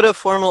will put a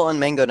formal on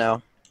Mango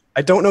now.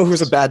 I don't know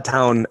who's a bad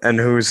town and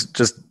who's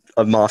just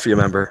a Mafia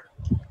member.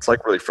 It's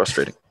like really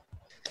frustrating.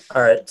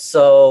 All right.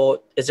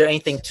 So, is there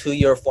anything to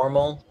your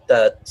formal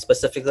that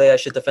specifically I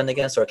should defend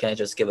against, or can I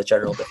just give a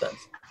general defense?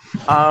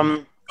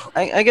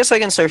 I guess I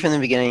can start from the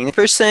beginning. The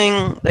first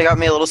thing that got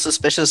me a little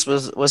suspicious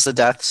was the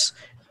deaths,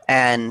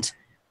 and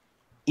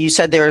you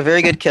said they were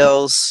very good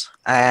kills.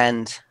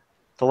 And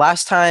the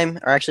last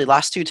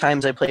two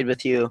times I played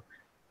with you,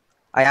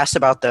 I asked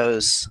about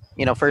those,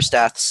 first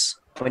deaths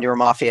when you were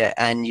Mafia,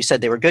 and you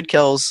said they were good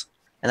kills,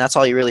 and that's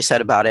all you really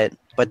said about it.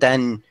 But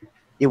then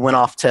you went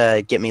off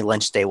to get me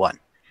lynched day one.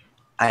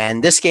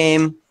 And this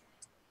game,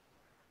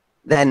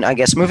 then I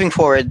guess moving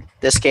forward,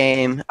 this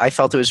game, I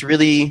felt it was a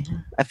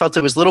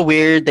little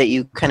weird that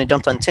you kind of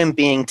dumped on Tim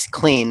being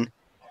clean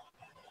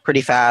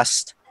pretty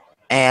fast.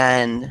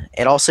 And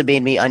it also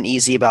made me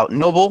uneasy about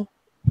Noble.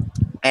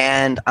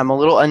 And I'm a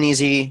little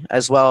uneasy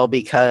as well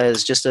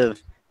because just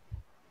of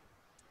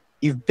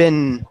you've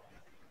been.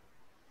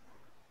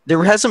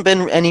 There hasn't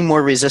been any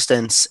more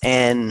resistance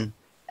in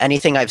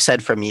anything I've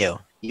said from you.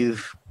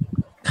 You've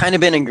kind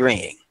of been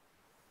agreeing.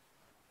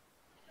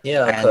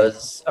 Yeah,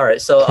 because all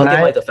right. So I'll give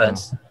my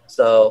defense.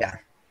 So yeah.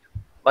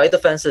 My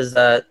defense is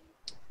that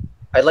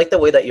I like the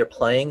way that you're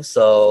playing.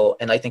 So,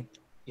 and I think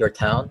your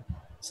town.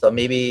 So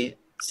maybe it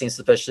seems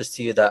suspicious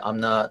to you that I'm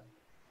not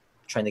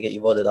trying to get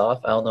you voted off.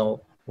 I don't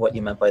know what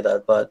you meant by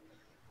that, but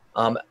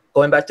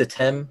going back to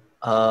Tim,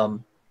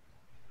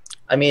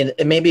 I mean,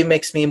 it maybe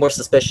makes me more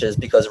suspicious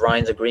because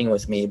Ryan's agreeing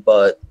with me,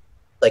 but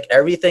like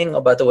everything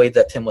about the way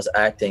that Tim was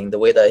acting, the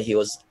way that he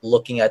was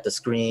looking at the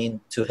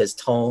screen, to his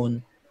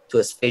tone, to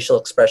his facial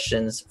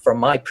expressions from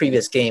my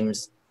previous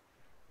games,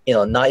 you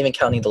know, not even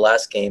counting the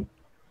last game,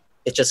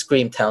 it just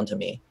screamed town to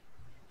me.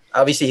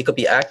 Obviously, he could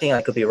be acting,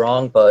 I could be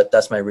wrong, but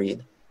that's my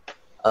read.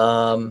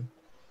 What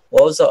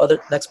was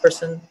the next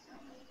person?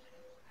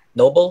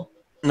 Noble?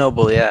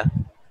 Noble, yeah.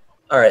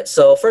 All right.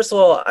 So first of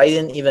all, I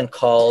didn't even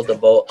call the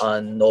vote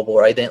on Noble.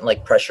 Or I didn't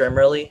like pressure him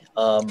really.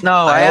 No,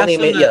 I asked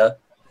him.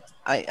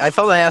 I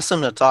thought I asked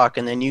him to talk,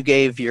 and then you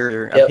gave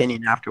your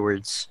opinion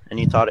afterwards, and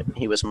you thought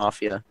he was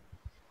Mafia.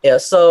 Yeah.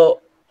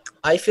 So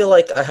I feel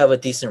like I have a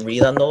decent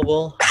read on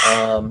Noble.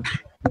 I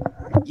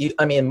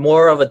mean,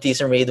 more of a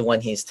decent read when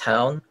he's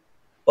town,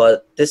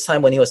 but this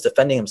time when he was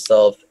defending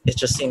himself, it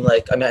just seemed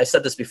like. I mean, I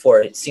said this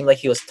before. It seemed like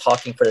he was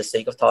talking for the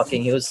sake of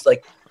talking. He was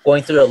like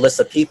going through a list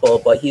of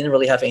people, but he didn't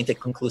really have anything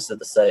conclusive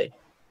to say.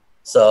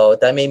 So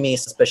that made me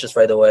suspicious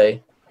right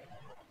away.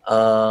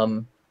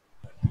 Was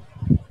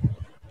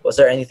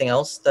there anything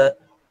else that?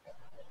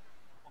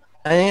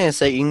 I think I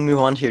say you can move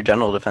on to your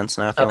general defense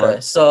now. If you Okay,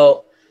 want.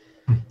 so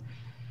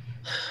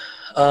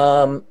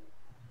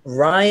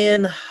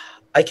Ryan,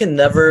 I can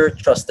never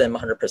trust him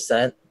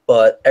 100%,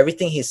 but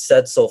everything he's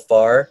said so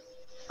far,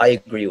 I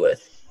agree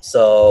with.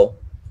 So,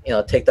 you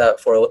know, take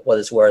that for what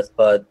it's worth,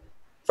 but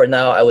for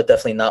now, I would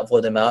definitely not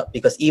vote him out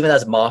because even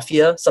as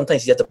Mafia,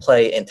 sometimes you have to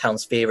play in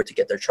town's favor to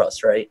get their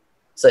trust, right?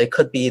 So it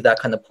could be that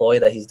kind of ploy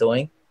that he's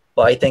doing.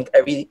 But I think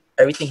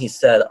everything he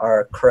said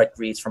are correct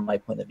reads from my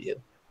point of view.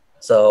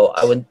 So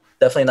I would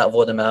definitely not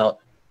vote him out.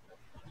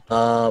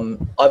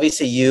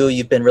 Obviously,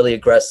 you've been really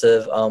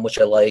aggressive, which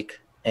I like.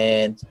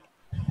 And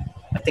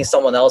I think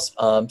someone else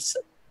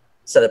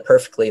said it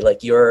perfectly.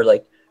 Like your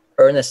like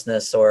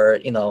earnestness or,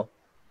 you know,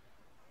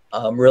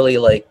 really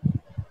like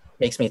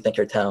makes me think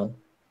you're town.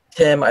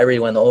 Tim, I already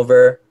went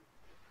over.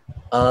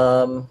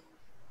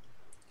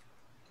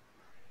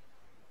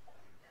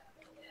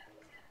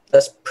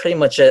 That's pretty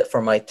much it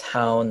for my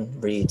town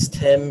reads.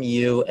 Tim,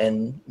 you,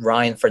 and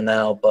Ryan for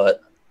now,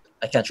 but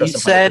I can't trust him.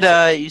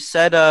 You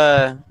said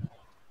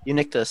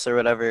Eunictus or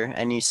whatever,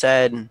 and you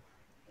said,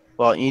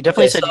 well, you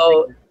definitely said.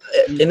 So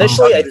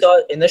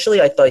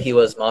initially, I thought he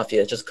was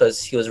Mafia just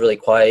because he was really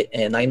quiet,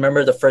 and I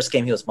remember the first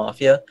game he was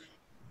Mafia.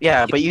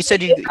 Yeah, but you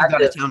said you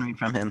got a town read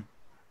from him.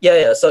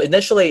 Yeah. So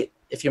initially,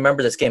 if you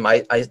remember this game,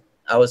 I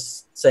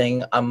was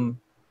saying I'm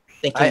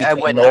thinking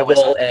between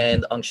Noble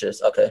and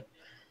Unctuous. Okay,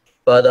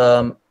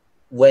 but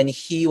when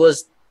he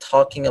was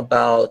talking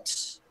about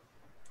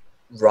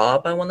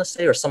Rob, I want to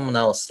say, or someone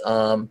else,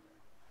 I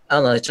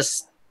don't know. It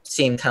just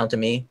seemed town to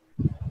me.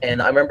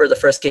 And I remember the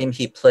first game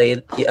he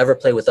ever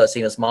played with us,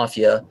 he was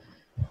Mafia.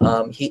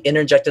 He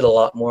interjected a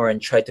lot more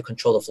and tried to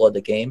control the flow of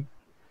the game,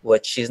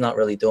 which he's not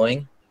really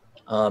doing.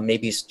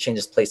 Maybe he's changed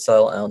his play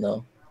style. I don't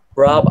know.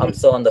 Rob, I'm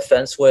still on the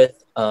fence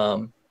with.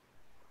 I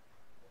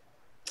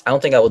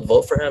don't think I would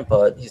vote for him,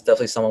 but he's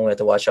definitely someone we have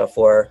to watch out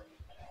for.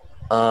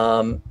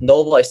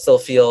 Noble, I still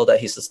feel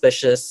that he's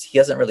suspicious. He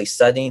hasn't really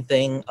said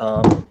anything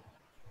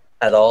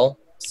at all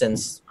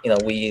since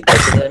we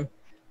elected him.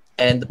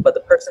 But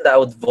the person that I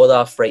would vote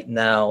off right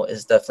now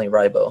is definitely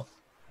Rybo.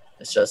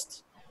 It's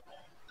just,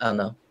 I don't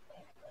know.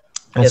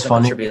 It's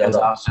funny because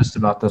I was just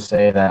about to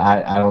say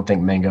that I don't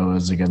think Mango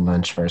was a good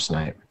lunch first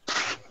night.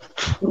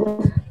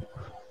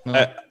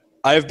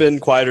 I've been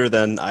quieter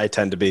than I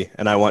tend to be,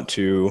 and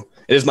it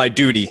is my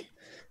duty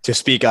to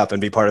speak up and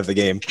be part of the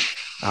game.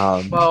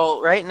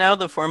 Well, right now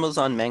the formula's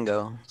on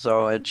Mango,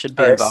 so it should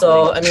be. Right,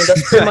 so, I mean,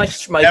 that's pretty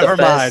much my Never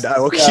defense. mind, I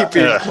will keep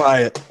being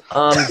quiet.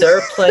 There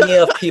are plenty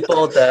of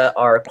people that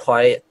are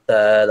quiet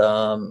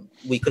that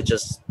we could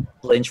just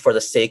lynch for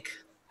the sake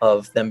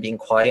of them being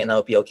quiet, and I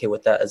would be okay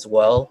with that as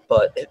well.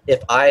 But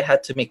if I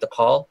had to make the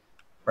call,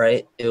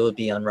 right, it would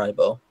be on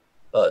Rybo.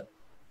 But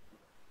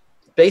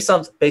based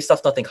off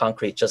nothing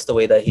concrete, just the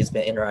way that he's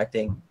been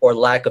interacting, or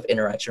lack of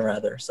interaction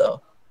rather.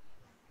 So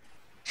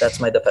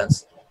that's my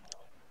defense.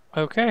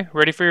 Okay,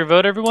 ready for your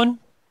vote, everyone?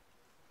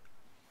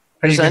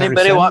 Does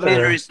anybody want me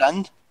to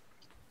resend?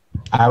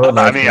 I'm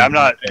not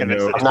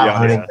convinced. I'm not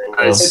voting.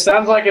 It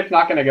sounds like it's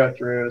not going to go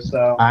through,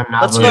 so I'm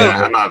not voting.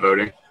 voting. I'm not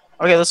voting.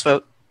 Okay, let's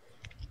vote.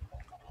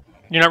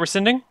 You're not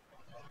rescinding?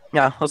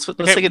 Yeah, let's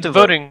Okay, take it to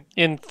voting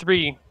in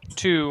 3,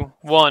 2,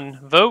 1.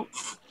 Vote.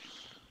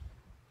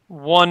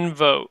 1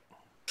 vote.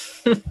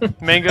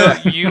 Mango,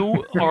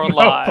 you are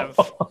alive.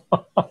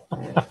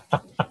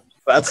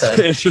 That's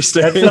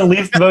interesting. That's the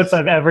least votes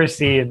I've ever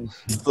seen.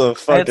 It's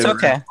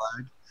okay.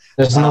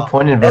 There's no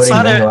point in voting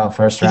Mango out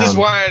first round. He just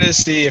wanted to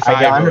see if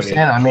I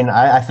understand. I mean,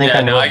 I think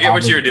I know. I get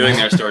what you're doing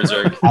there,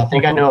 Storzerg. I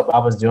think I knew what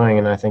Bob was doing,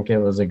 and I think it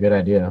was a good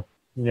idea.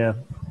 Yeah.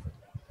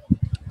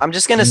 I'm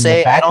just gonna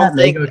say I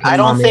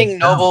don't think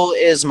Noble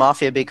is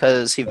Mafia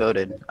because he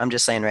voted. I'm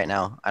just saying right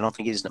now. I don't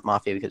think he's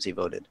Mafia because he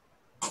voted.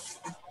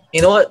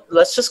 You know what?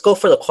 Let's just go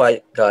for the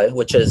quiet guy,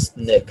 which is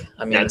Nick.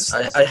 I mean, I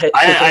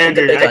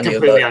agree. I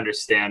completely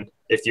understand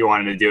if you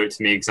wanted to do it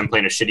to me because I'm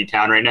playing a shitty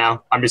town right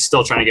now. I'm just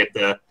still trying to get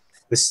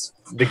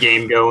the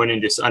game going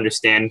and just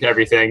understand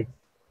everything.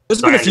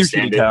 There's been a few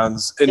shitty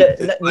towns.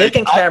 Nick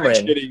and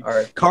Cameron.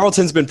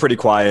 Carlton's been pretty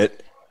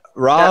quiet.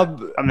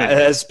 Rob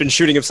has been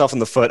shooting himself in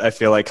the foot, I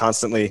feel like,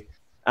 constantly.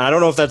 And I don't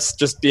know if that's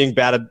just being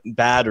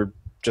bad or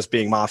just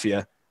being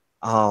Mafia.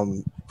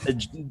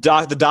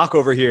 The doc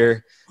over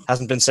here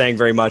hasn't been saying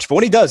very much, but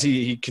when he does,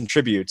 he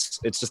contributes.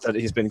 It's just that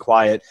he's been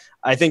quiet.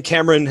 I think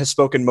Cameron has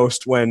spoken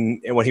most when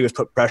he was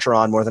put pressure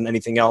on more than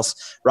anything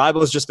else. Rob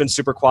has just been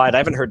super quiet. I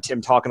haven't heard Tim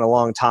talk in a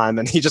long time,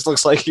 and he just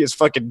looks like he is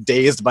fucking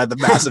dazed by the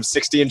massive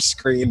 60-inch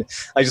screen.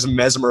 Like just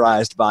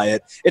mesmerized by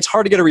it. It's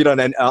hard to get a read on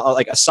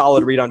like a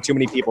solid read on too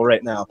many people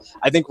right now.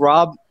 I think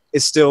Rob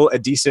is still a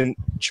decent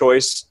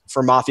choice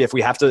for Mafia if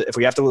we have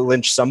to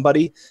lynch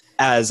somebody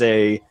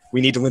we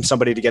need to lynch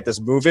somebody to get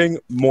this moving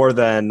more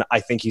than I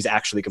think he's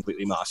actually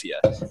completely Mafia,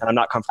 and I'm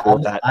not comfortable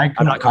with that. I'm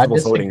not comfortable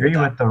voting with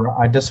that.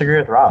 I disagree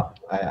with Rob.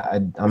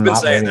 I'm been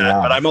saying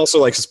that, but I'm also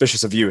like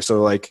suspicious of you.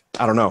 So like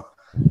I don't know.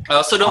 I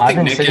also don't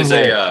think Nick is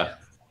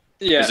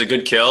a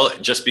good kill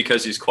just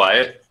because he's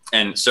quiet.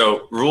 And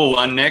so rule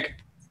 1, Nick,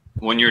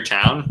 when you're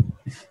town,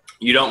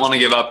 you don't want to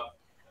give up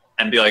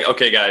and be like,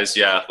 okay, guys,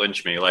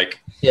 lynch me. Like,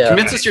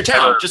 convince us your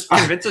town. Just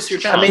convince us your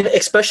town. I mean,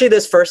 especially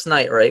this first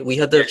night, right? We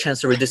had the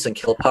chance to reduce in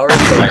kill power.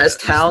 So as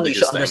town, you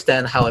should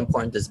understand how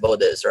important this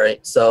vote is,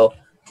 right? So,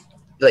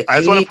 like, I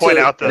just want to point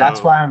out that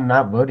that's why I'm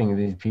not voting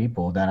these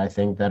people that I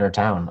think that are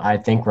town. I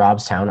think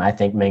Rob's town. I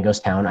think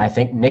Mango's town. I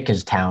think Nick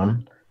is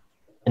town,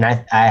 and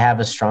I have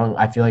a strong.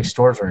 I feel like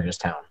Storzerg is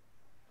town.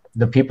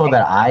 The people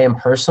that I am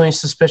personally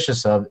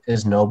suspicious of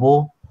is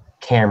Noble,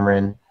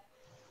 Cameron,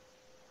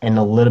 and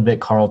a little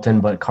bit Carlton,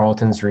 but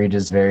Carlton's read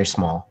is very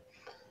small.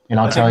 And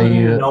I'll tell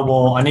you,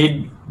 Noble. I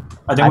think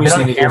we just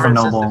need to hear from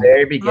Noble. Since the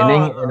very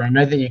beginning, and I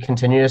know that you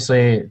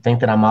continuously think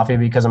that I'm Mafia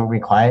because I'm going to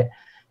be quiet.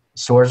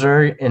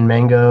 Storzerg and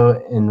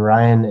Mango and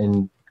Ryan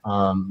and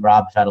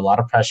Rob have had a lot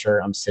of pressure.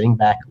 I'm sitting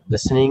back,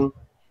 listening,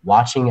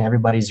 watching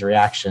everybody's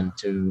reaction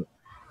to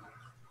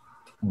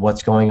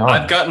what's going on.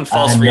 I've gotten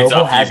false reads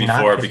off you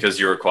before because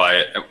you were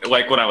quiet.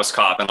 Like when I was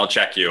cop, and I'll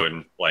check you,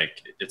 and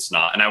like it's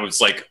not. And I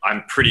was like,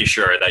 I'm pretty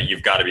sure that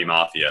you've got to be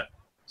Mafia.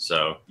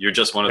 So you're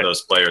just one of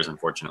those players,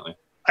 unfortunately.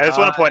 I just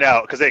want to point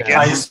out because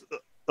against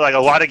like a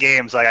lot of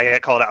games, like I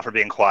get called out for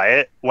being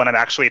quiet when I'm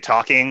actually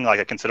talking like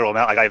a considerable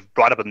amount. Like I've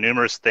brought up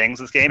numerous things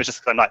this game. It's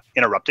just because I'm not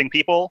interrupting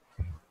people.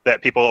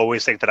 That people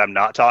always think that I'm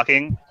not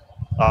talking.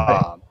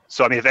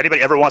 So I mean, if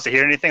anybody ever wants to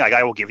hear anything, like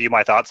I will give you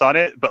my thoughts on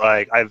it. But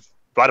like I've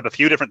brought up a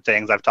few different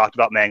things. I've talked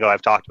about Mango.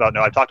 I've talked about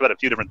a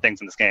few different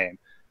things in this game.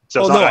 So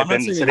it's not I've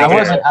been sitting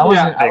here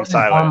being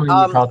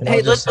silent.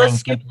 Hey, let's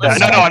skip. No,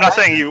 I'm not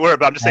saying you were,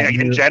 but I'm just saying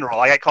like, in general.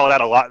 I get called out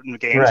a lot in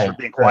games for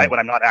being quiet when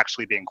I'm not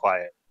actually being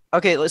quiet.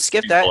 Okay, let's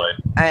skip that.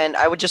 And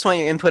I would just want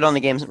your input on the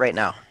games right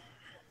now.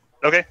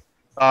 Okay.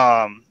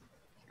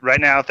 Right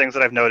now, things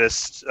that I've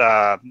noticed,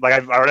 like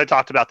I've already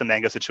talked about the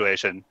Mango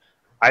situation.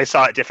 I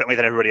saw it differently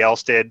than everybody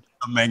else did.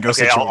 The Mango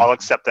situation. I'll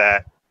accept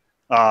that.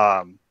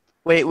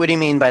 Wait, what do you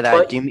mean by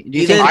that? Do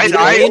you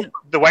think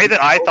the way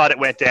that I thought it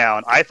went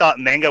down, I thought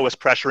Mango was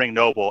pressuring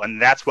Noble,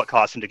 and that's what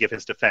caused him to give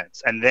his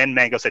defense. And then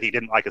Mango said he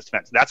didn't like his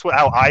defense. That's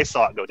how I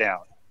saw it go down.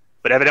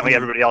 But evidently,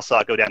 everybody else saw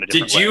it go down a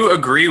different way. Did you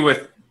agree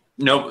with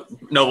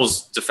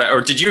Noble's defense,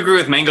 or did you agree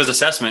with Mango's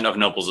assessment of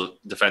Noble's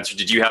defense, or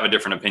did you have a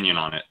different opinion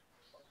on it?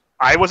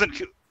 I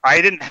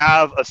didn't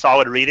have a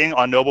solid reading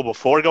on Noble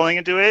before going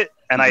into it,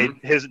 and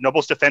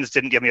Noble's defense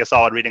didn't give me a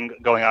solid reading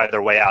going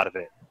either way out of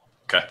it.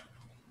 Okay.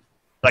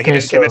 Like, he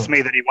didn't convince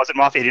me that he wasn't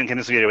Mafia. He didn't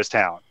convince me that it was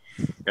town.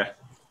 Okay.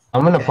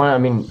 I'm going to point, I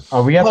mean,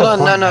 are we at the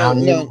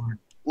point no.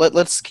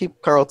 Let's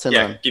keep Carlton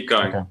on. Yeah, keep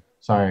going. Okay.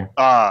 Sorry.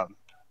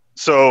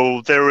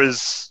 So there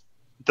was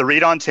the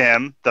read on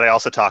Tim that I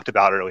also talked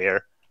about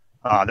earlier,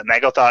 that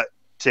Mango thought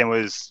Tim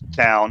was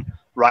town.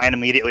 Ryan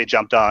immediately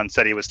jumped on,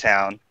 said he was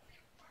town.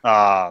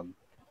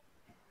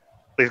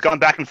 We've gone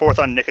back and forth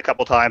on Nick a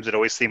couple times. It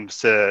always seems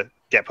to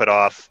get put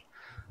off.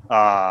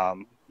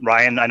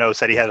 Ryan, I know,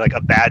 said he had like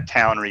a bad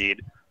town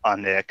read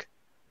on Nick.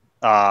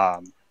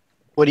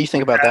 What do you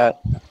think about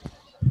that?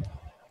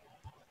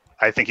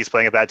 I think he's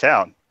playing a bad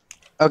town.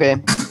 Okay.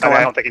 I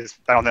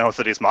don't know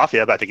that he's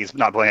Mafia, but I think he's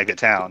not playing a good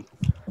town.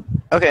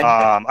 Okay.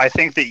 I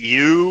think that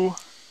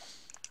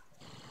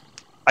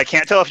I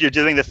can't tell if you're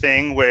doing the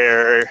thing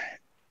where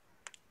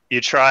you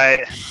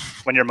try,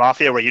 when you're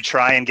Mafia, where you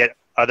try and get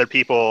other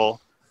people.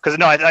 Because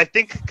I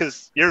think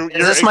you're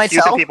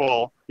accusing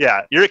people.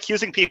 Yeah, you're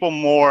accusing people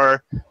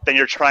more than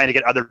you're trying to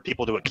get other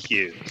people to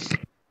accuse,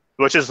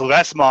 which is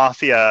less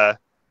Mafia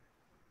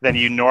than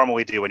you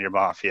normally do when you're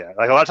Mafia.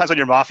 Like a lot of times when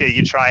you're Mafia,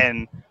 you try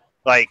and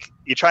like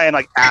you try and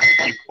like ask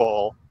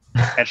people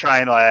and try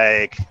and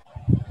like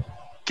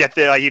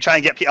you try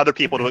and get other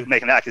people to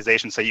make an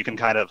accusation so you can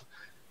kind of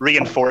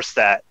reinforce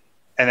that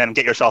and then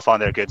get yourself on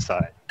their good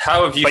side.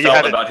 How have you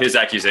felt about his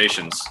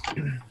accusations?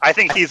 I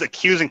think he's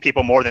accusing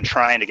people more than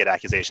trying to get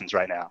accusations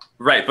right now.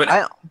 Right, but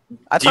I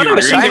do you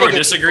agree or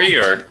disagree?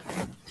 Or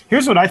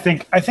here's what I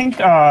think. I think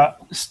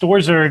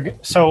Storzerg.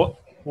 So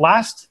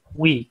last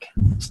week,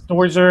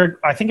 Storzerg.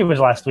 I think it was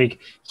last week.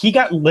 He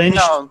got lynched.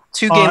 No,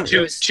 2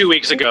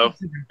 weeks ago.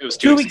 It was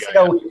 2 weeks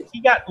ago. Yeah.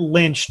 He got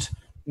lynched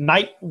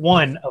night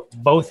one of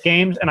both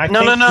games, and I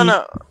think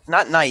no,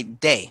 not night,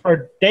 day.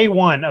 Or day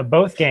one of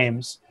both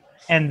games,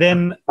 and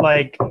then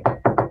like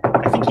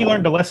I think he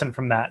learned a lesson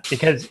from that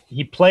because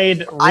he played.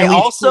 Really I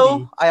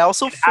also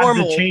had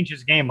to change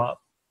his game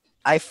up.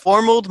 I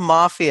formaled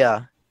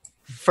Mafia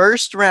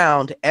first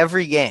round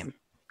every game.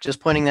 Just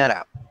pointing that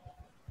out.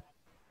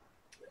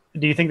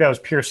 Do you think that was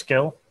pure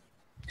skill?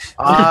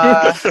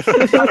 I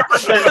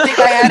think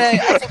I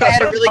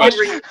had a really good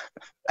read.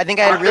 I think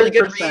I had a really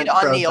good read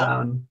on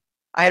Neil.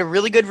 I had a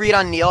really good read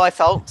on Neil, I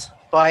felt,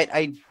 but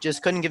I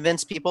just couldn't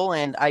convince people,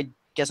 and I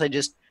guess I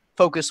just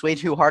focused way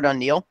too hard on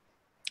Neil.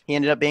 He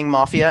ended up being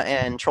Mafia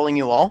and trolling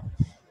you all.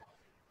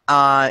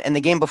 And the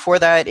game before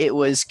that, it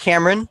was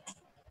Cameron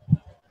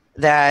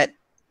that,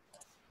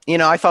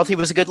 I felt he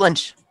was a good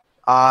lynch.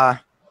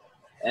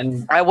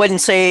 And I wouldn't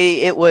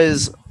say it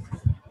was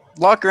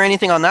luck or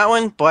anything on that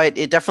one, but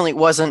it definitely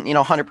wasn't,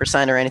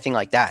 100% or anything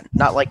like that.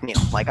 Not like Neil.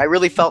 Like, I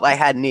really felt I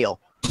had Neil.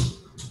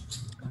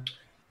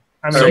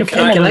 I mean,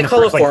 can I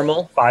call a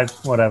formal? 5,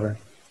 whatever.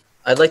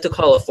 I'd like to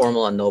call a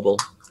formal on Noble.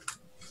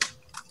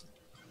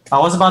 I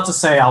was about to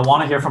say I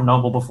want to hear from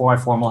Noble before I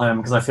formal him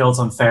because I feel it's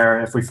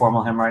unfair if we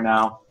formal him right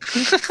now.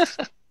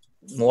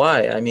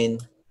 Why? I mean,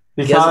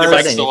 because he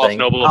hasn't said anything.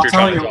 Noble if you're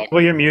trying to talk.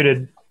 Well, you're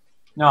muted.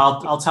 No,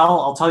 I'll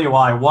tell you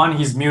why. One,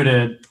 he's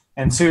muted,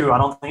 and two, I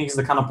don't think he's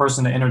the kind of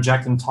person to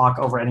interject and talk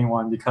over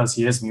anyone because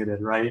he is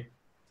muted, right?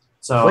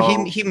 So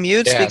well, he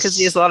mutes because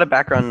he has a lot of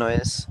background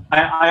noise.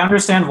 I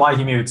understand why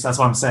he mutes. That's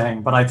what I'm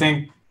saying. But I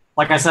think,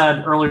 like I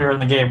said earlier in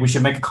the game, we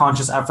should make a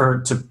conscious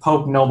effort to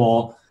poke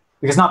Noble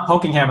because not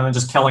poking him and then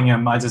just killing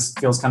him, I just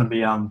feels kind of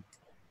be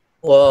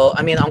Well,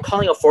 I mean, I'm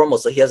calling a formal,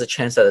 so he has a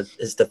chance at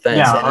his defense.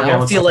 Yeah, and I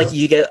don't feel like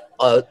you get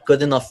a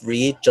good enough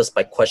read just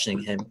by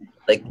questioning him.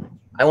 Like,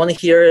 I want to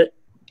hear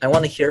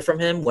from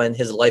him when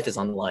his life is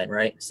on the line,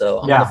 right?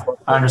 So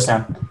I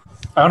understand.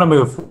 I want to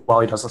move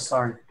while he does this.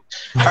 Sorry.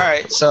 All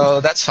right,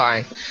 so that's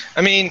fine.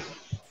 I mean,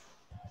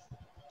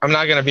 I'm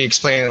not gonna be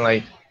explaining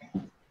like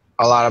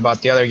a lot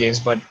about the other games,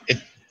 but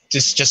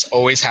this just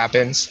always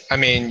happens. I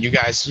mean, you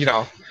guys, you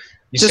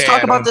just say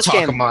talk I about don't this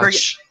talk game.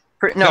 much.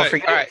 Forget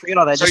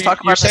all that. So just talk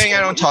about you're this saying game.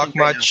 I don't talk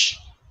much.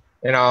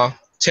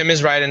 Tim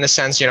is right in the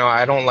sense,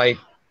 I don't like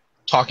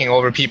talking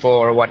over people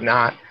or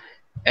whatnot.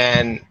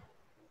 And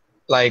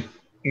like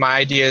my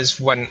ideas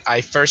when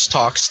I first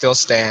talked still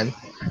stand.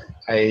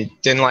 I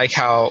didn't like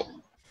how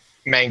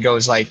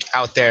Mango's like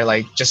out there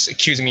like just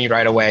accusing me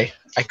right away.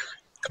 I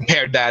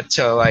compared that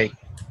to like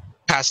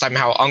past time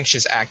how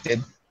Unctious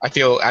acted. I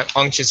feel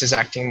Unctious is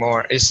acting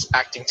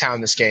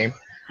town this game.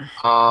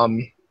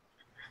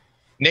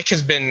 Nick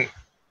has been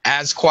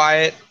as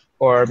quiet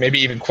or maybe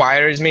even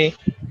quieter as me.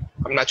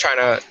 I'm not trying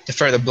to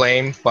defer the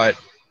blame, but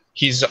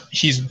he's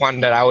one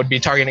that I would be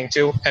targeting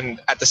too. And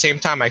at the same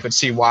time, I could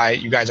see why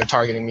you guys are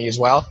targeting me as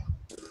well.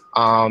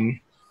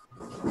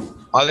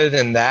 Other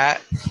than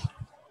that,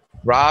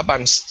 Rob,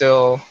 I'm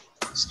still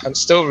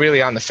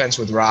really on the fence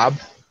with Rob.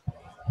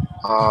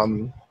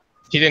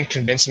 He didn't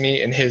convince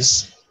me in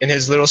his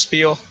little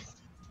spiel.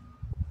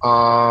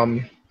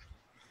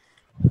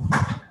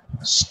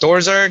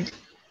 Storzerg,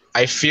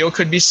 I feel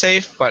could be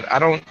safe, but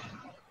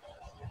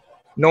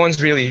no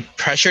one's really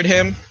pressured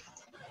him.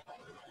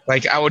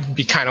 Like I would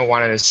be kind of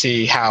wanting to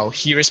see how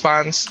he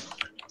responds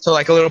to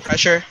like a little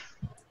pressure.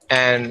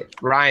 And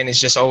Ryan is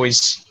just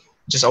always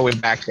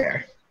back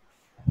there.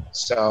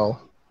 So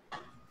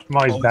I'm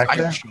always back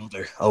there.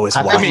 Always.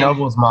 I think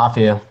Noble's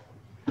Mafia.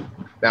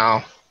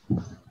 No,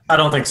 I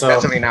don't think so.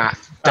 Definitely not.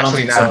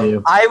 Definitely not.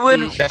 So. I would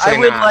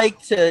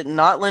like to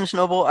not lynch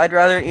Noble. I'd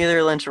rather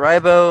either lynch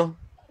Rybo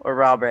or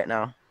Rob right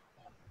now.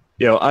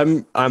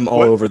 I'm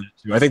all over that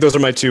too. I think those are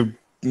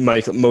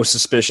my most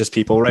suspicious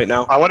people right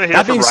now. I want to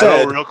hear from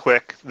Rybo real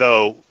quick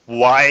though.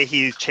 Why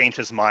he changed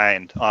his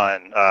mind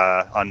on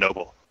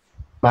Noble?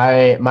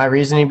 My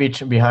reasoning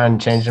behind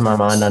changing my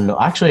mind on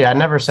actually, I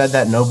never said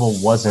that Noble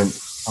wasn't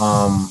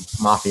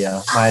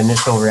Mafia. My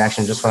initial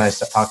reaction just when I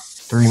talked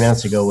 3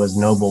 minutes ago was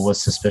Noble was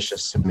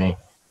suspicious to me.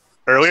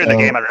 Earlier in the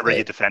game, I remember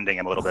you defending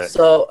him a little bit.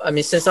 So, I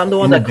mean, since I'm the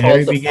one that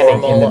called the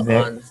formal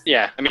on...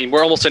 Yeah, I mean,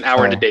 we're almost an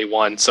hour into day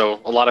one, so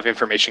a lot of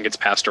information gets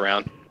passed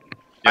around.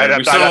 Yeah,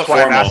 that's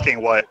why I'm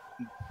asking what...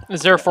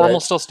 Is there a formal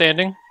still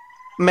standing?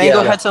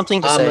 Mango had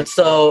something to say.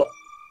 So,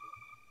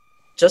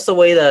 just the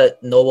way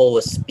that Noble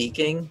was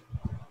speaking,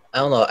 I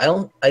don't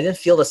know. I didn't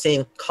feel the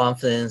same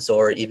confidence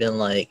or even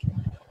like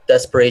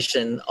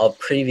desperation of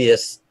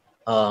previous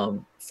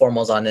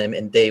formals on him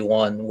in day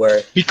one,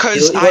 where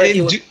because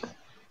I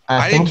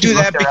I didn't do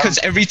that because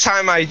every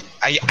time I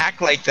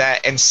act like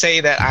that and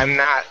say that I'm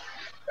not.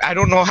 I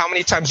don't know how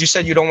many times you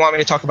said you don't want me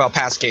to talk about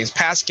past games.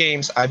 Past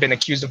games, I've been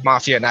accused of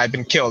Mafia and I've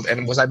been killed.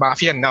 And was I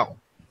Mafia? No.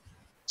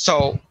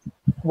 So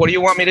what do you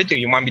want me to do?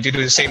 You want me to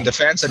do the same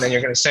defense and then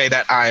you're going to say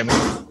that I'm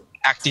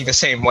acting the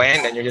same way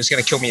and then you're just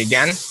going to kill me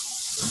again?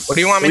 What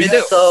do you want me to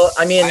do? So,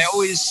 I mean,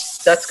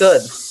 that's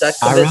good.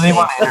 I really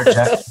want to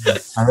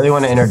interject. I really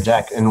want to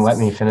interject and let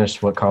me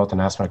finish what Carlton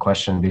asked my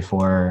question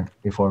before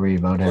we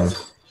vote in.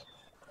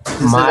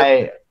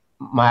 My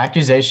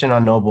accusation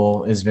on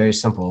Noble is very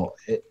simple.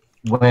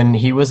 When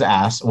he was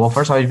asked, well,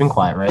 first of all, he's been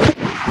quiet, right?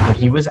 When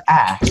he was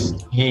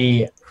asked,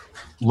 he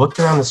looked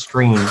around the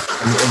screen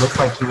and it looked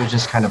like he was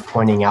just kind of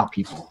pointing out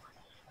people.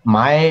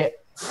 My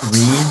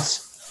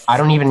reads, I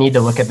don't even need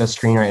to look at the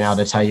screen right now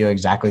to tell you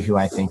exactly who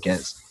I think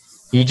is.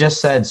 He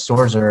just said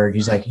Sorzer.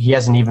 He's like, he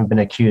hasn't even been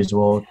accused.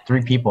 Well,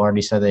 3 people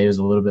already said that he was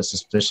a little bit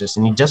suspicious,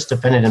 and he just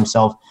defended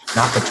himself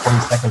not but 20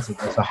 seconds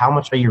ago. So how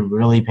much are you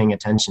really paying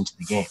attention to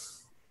the game?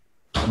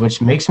 Which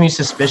makes me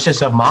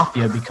suspicious of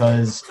Mafia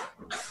because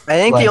I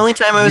think the only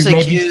time I was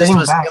accused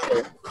was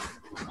Kimball.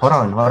 Hold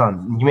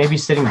on. You may be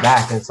sitting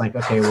back and it's like,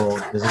 okay, well,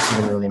 does this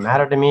even really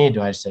matter to me?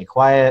 Do I stay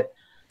quiet?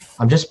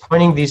 I'm just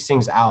pointing these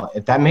things out.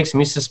 If that makes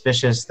me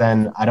suspicious,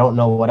 then I don't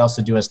know what else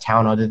to do as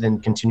town other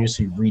than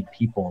continuously read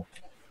people.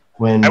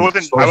 When I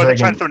wasn't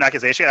trying to throw an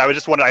accusation. I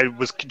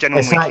was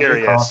genuinely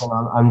curious.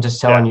 I'm just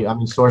telling you. I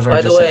mean, Sorzer.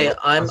 By the way,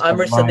 I'm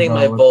rescinding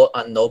my vote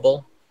on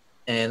Noble,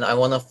 and I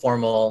want a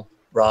formal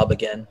Rob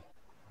again.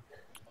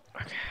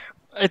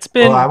 It's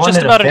been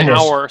just about an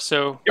hour,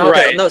 so you're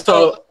right. No,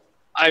 so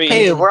I mean,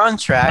 hey, we're on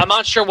track. I'm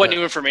not sure what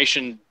new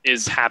information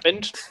is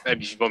happened.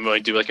 Maybe you want me to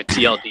do like a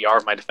TLDR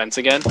of my defense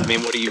again. I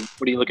mean, what are you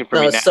looking for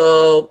me now?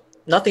 So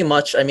nothing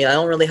much. I mean, I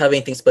don't really have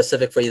anything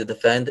specific for you to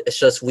defend. It's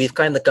just we've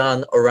kind of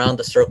gone around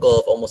the circle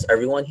of almost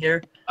everyone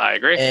here. I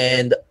agree.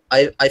 And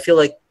I feel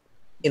like,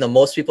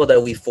 most people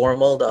that we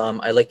formaled,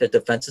 I like their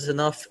defenses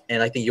enough,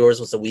 and I think yours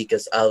was the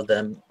weakest out of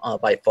them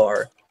by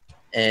far.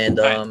 And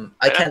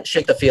I can't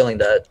shake the feeling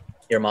that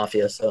you're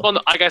Mafia. So,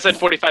 well, like I said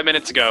 45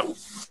 minutes ago,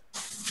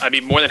 I'd be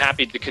more than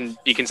happy to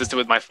be consistent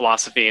with my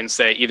philosophy and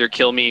say either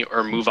kill me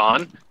or move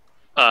on.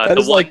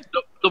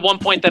 The one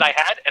point that I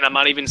had, and I'm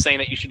not even saying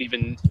that you should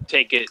even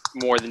take it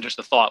more than just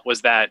a thought,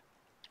 was that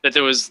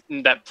there was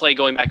that play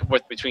going back and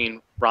forth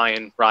between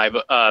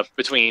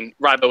between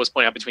Rybo was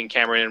pointing out between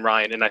Cameron and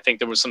Ryan, and I think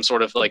there was some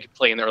sort of like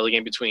play in the early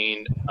game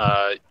between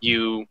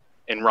you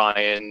and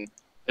Ryan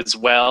as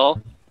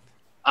well.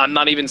 I'm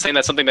not even saying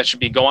that's something that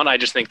should be going. I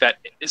just think that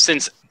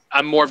since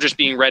I'm more of just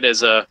being read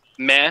as a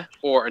meh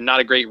or not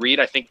a great read,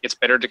 I think it's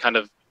better to kind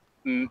of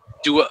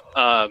do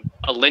a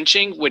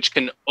lynching, which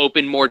can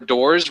open more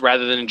doors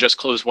rather than just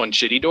close one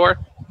shitty door.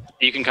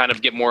 You can kind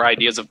of get more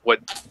ideas of where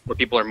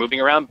people are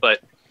moving around. But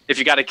if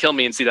you got to kill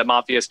me and see that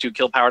Mafia has 2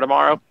 kill power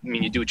tomorrow, I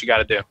mean, you do what you got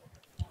to do.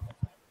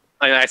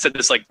 I said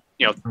this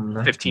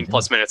 15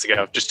 plus minutes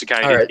ago, just to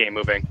kind of get the game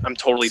moving. I'm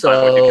totally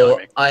fine with you killing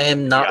me. I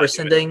am not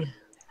rescinding.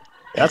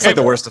 That's like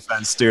the worst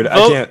offense, dude. Vote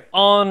I can't.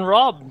 on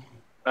Rob.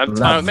 That's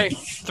fine with me.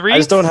 3, I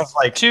just don't have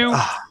 2,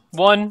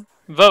 1,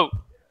 vote.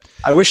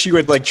 I wish you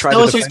would try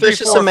No to defend. 3,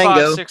 4,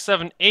 5, 6,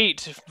 7,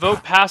 8. If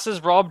vote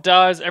passes, Rob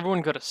dies.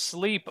 Everyone go to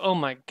sleep. Oh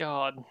my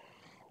god.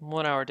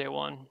 1 hour, day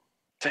 1.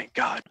 Thank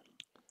God.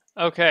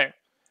 Okay.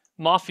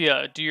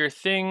 Mafia, do your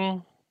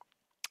thing.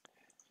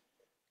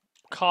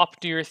 Cop,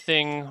 do your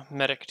thing.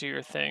 Medic, do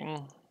your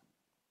thing.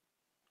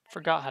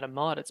 Forgot how to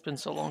mod. It's been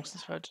so long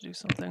since I've had to do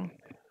something.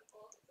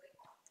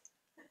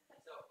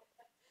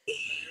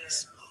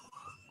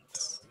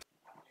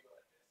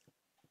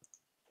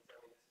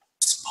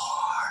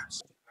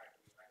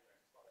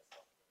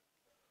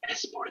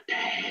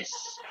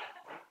 ESPORTS.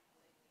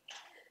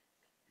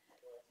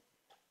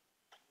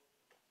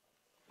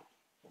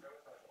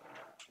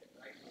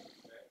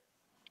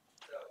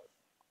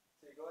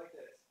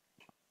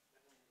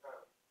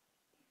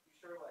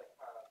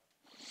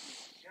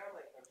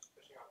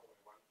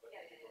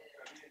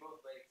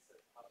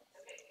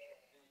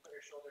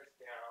 Shoulders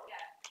down,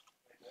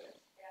 like this,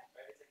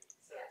 right?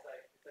 So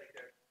it's like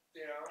they're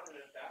down and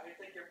then back. It's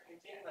like you're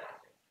pinching, let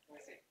me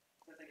see.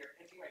 So it's like you're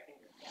pinching my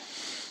finger. And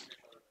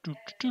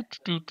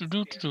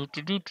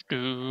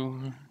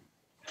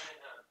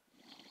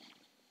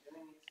then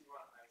you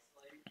want to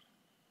isolate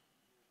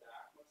the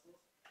back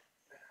muscles.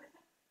 And then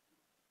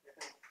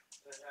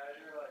as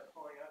you're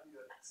pulling up,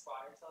 you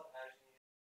spot yourself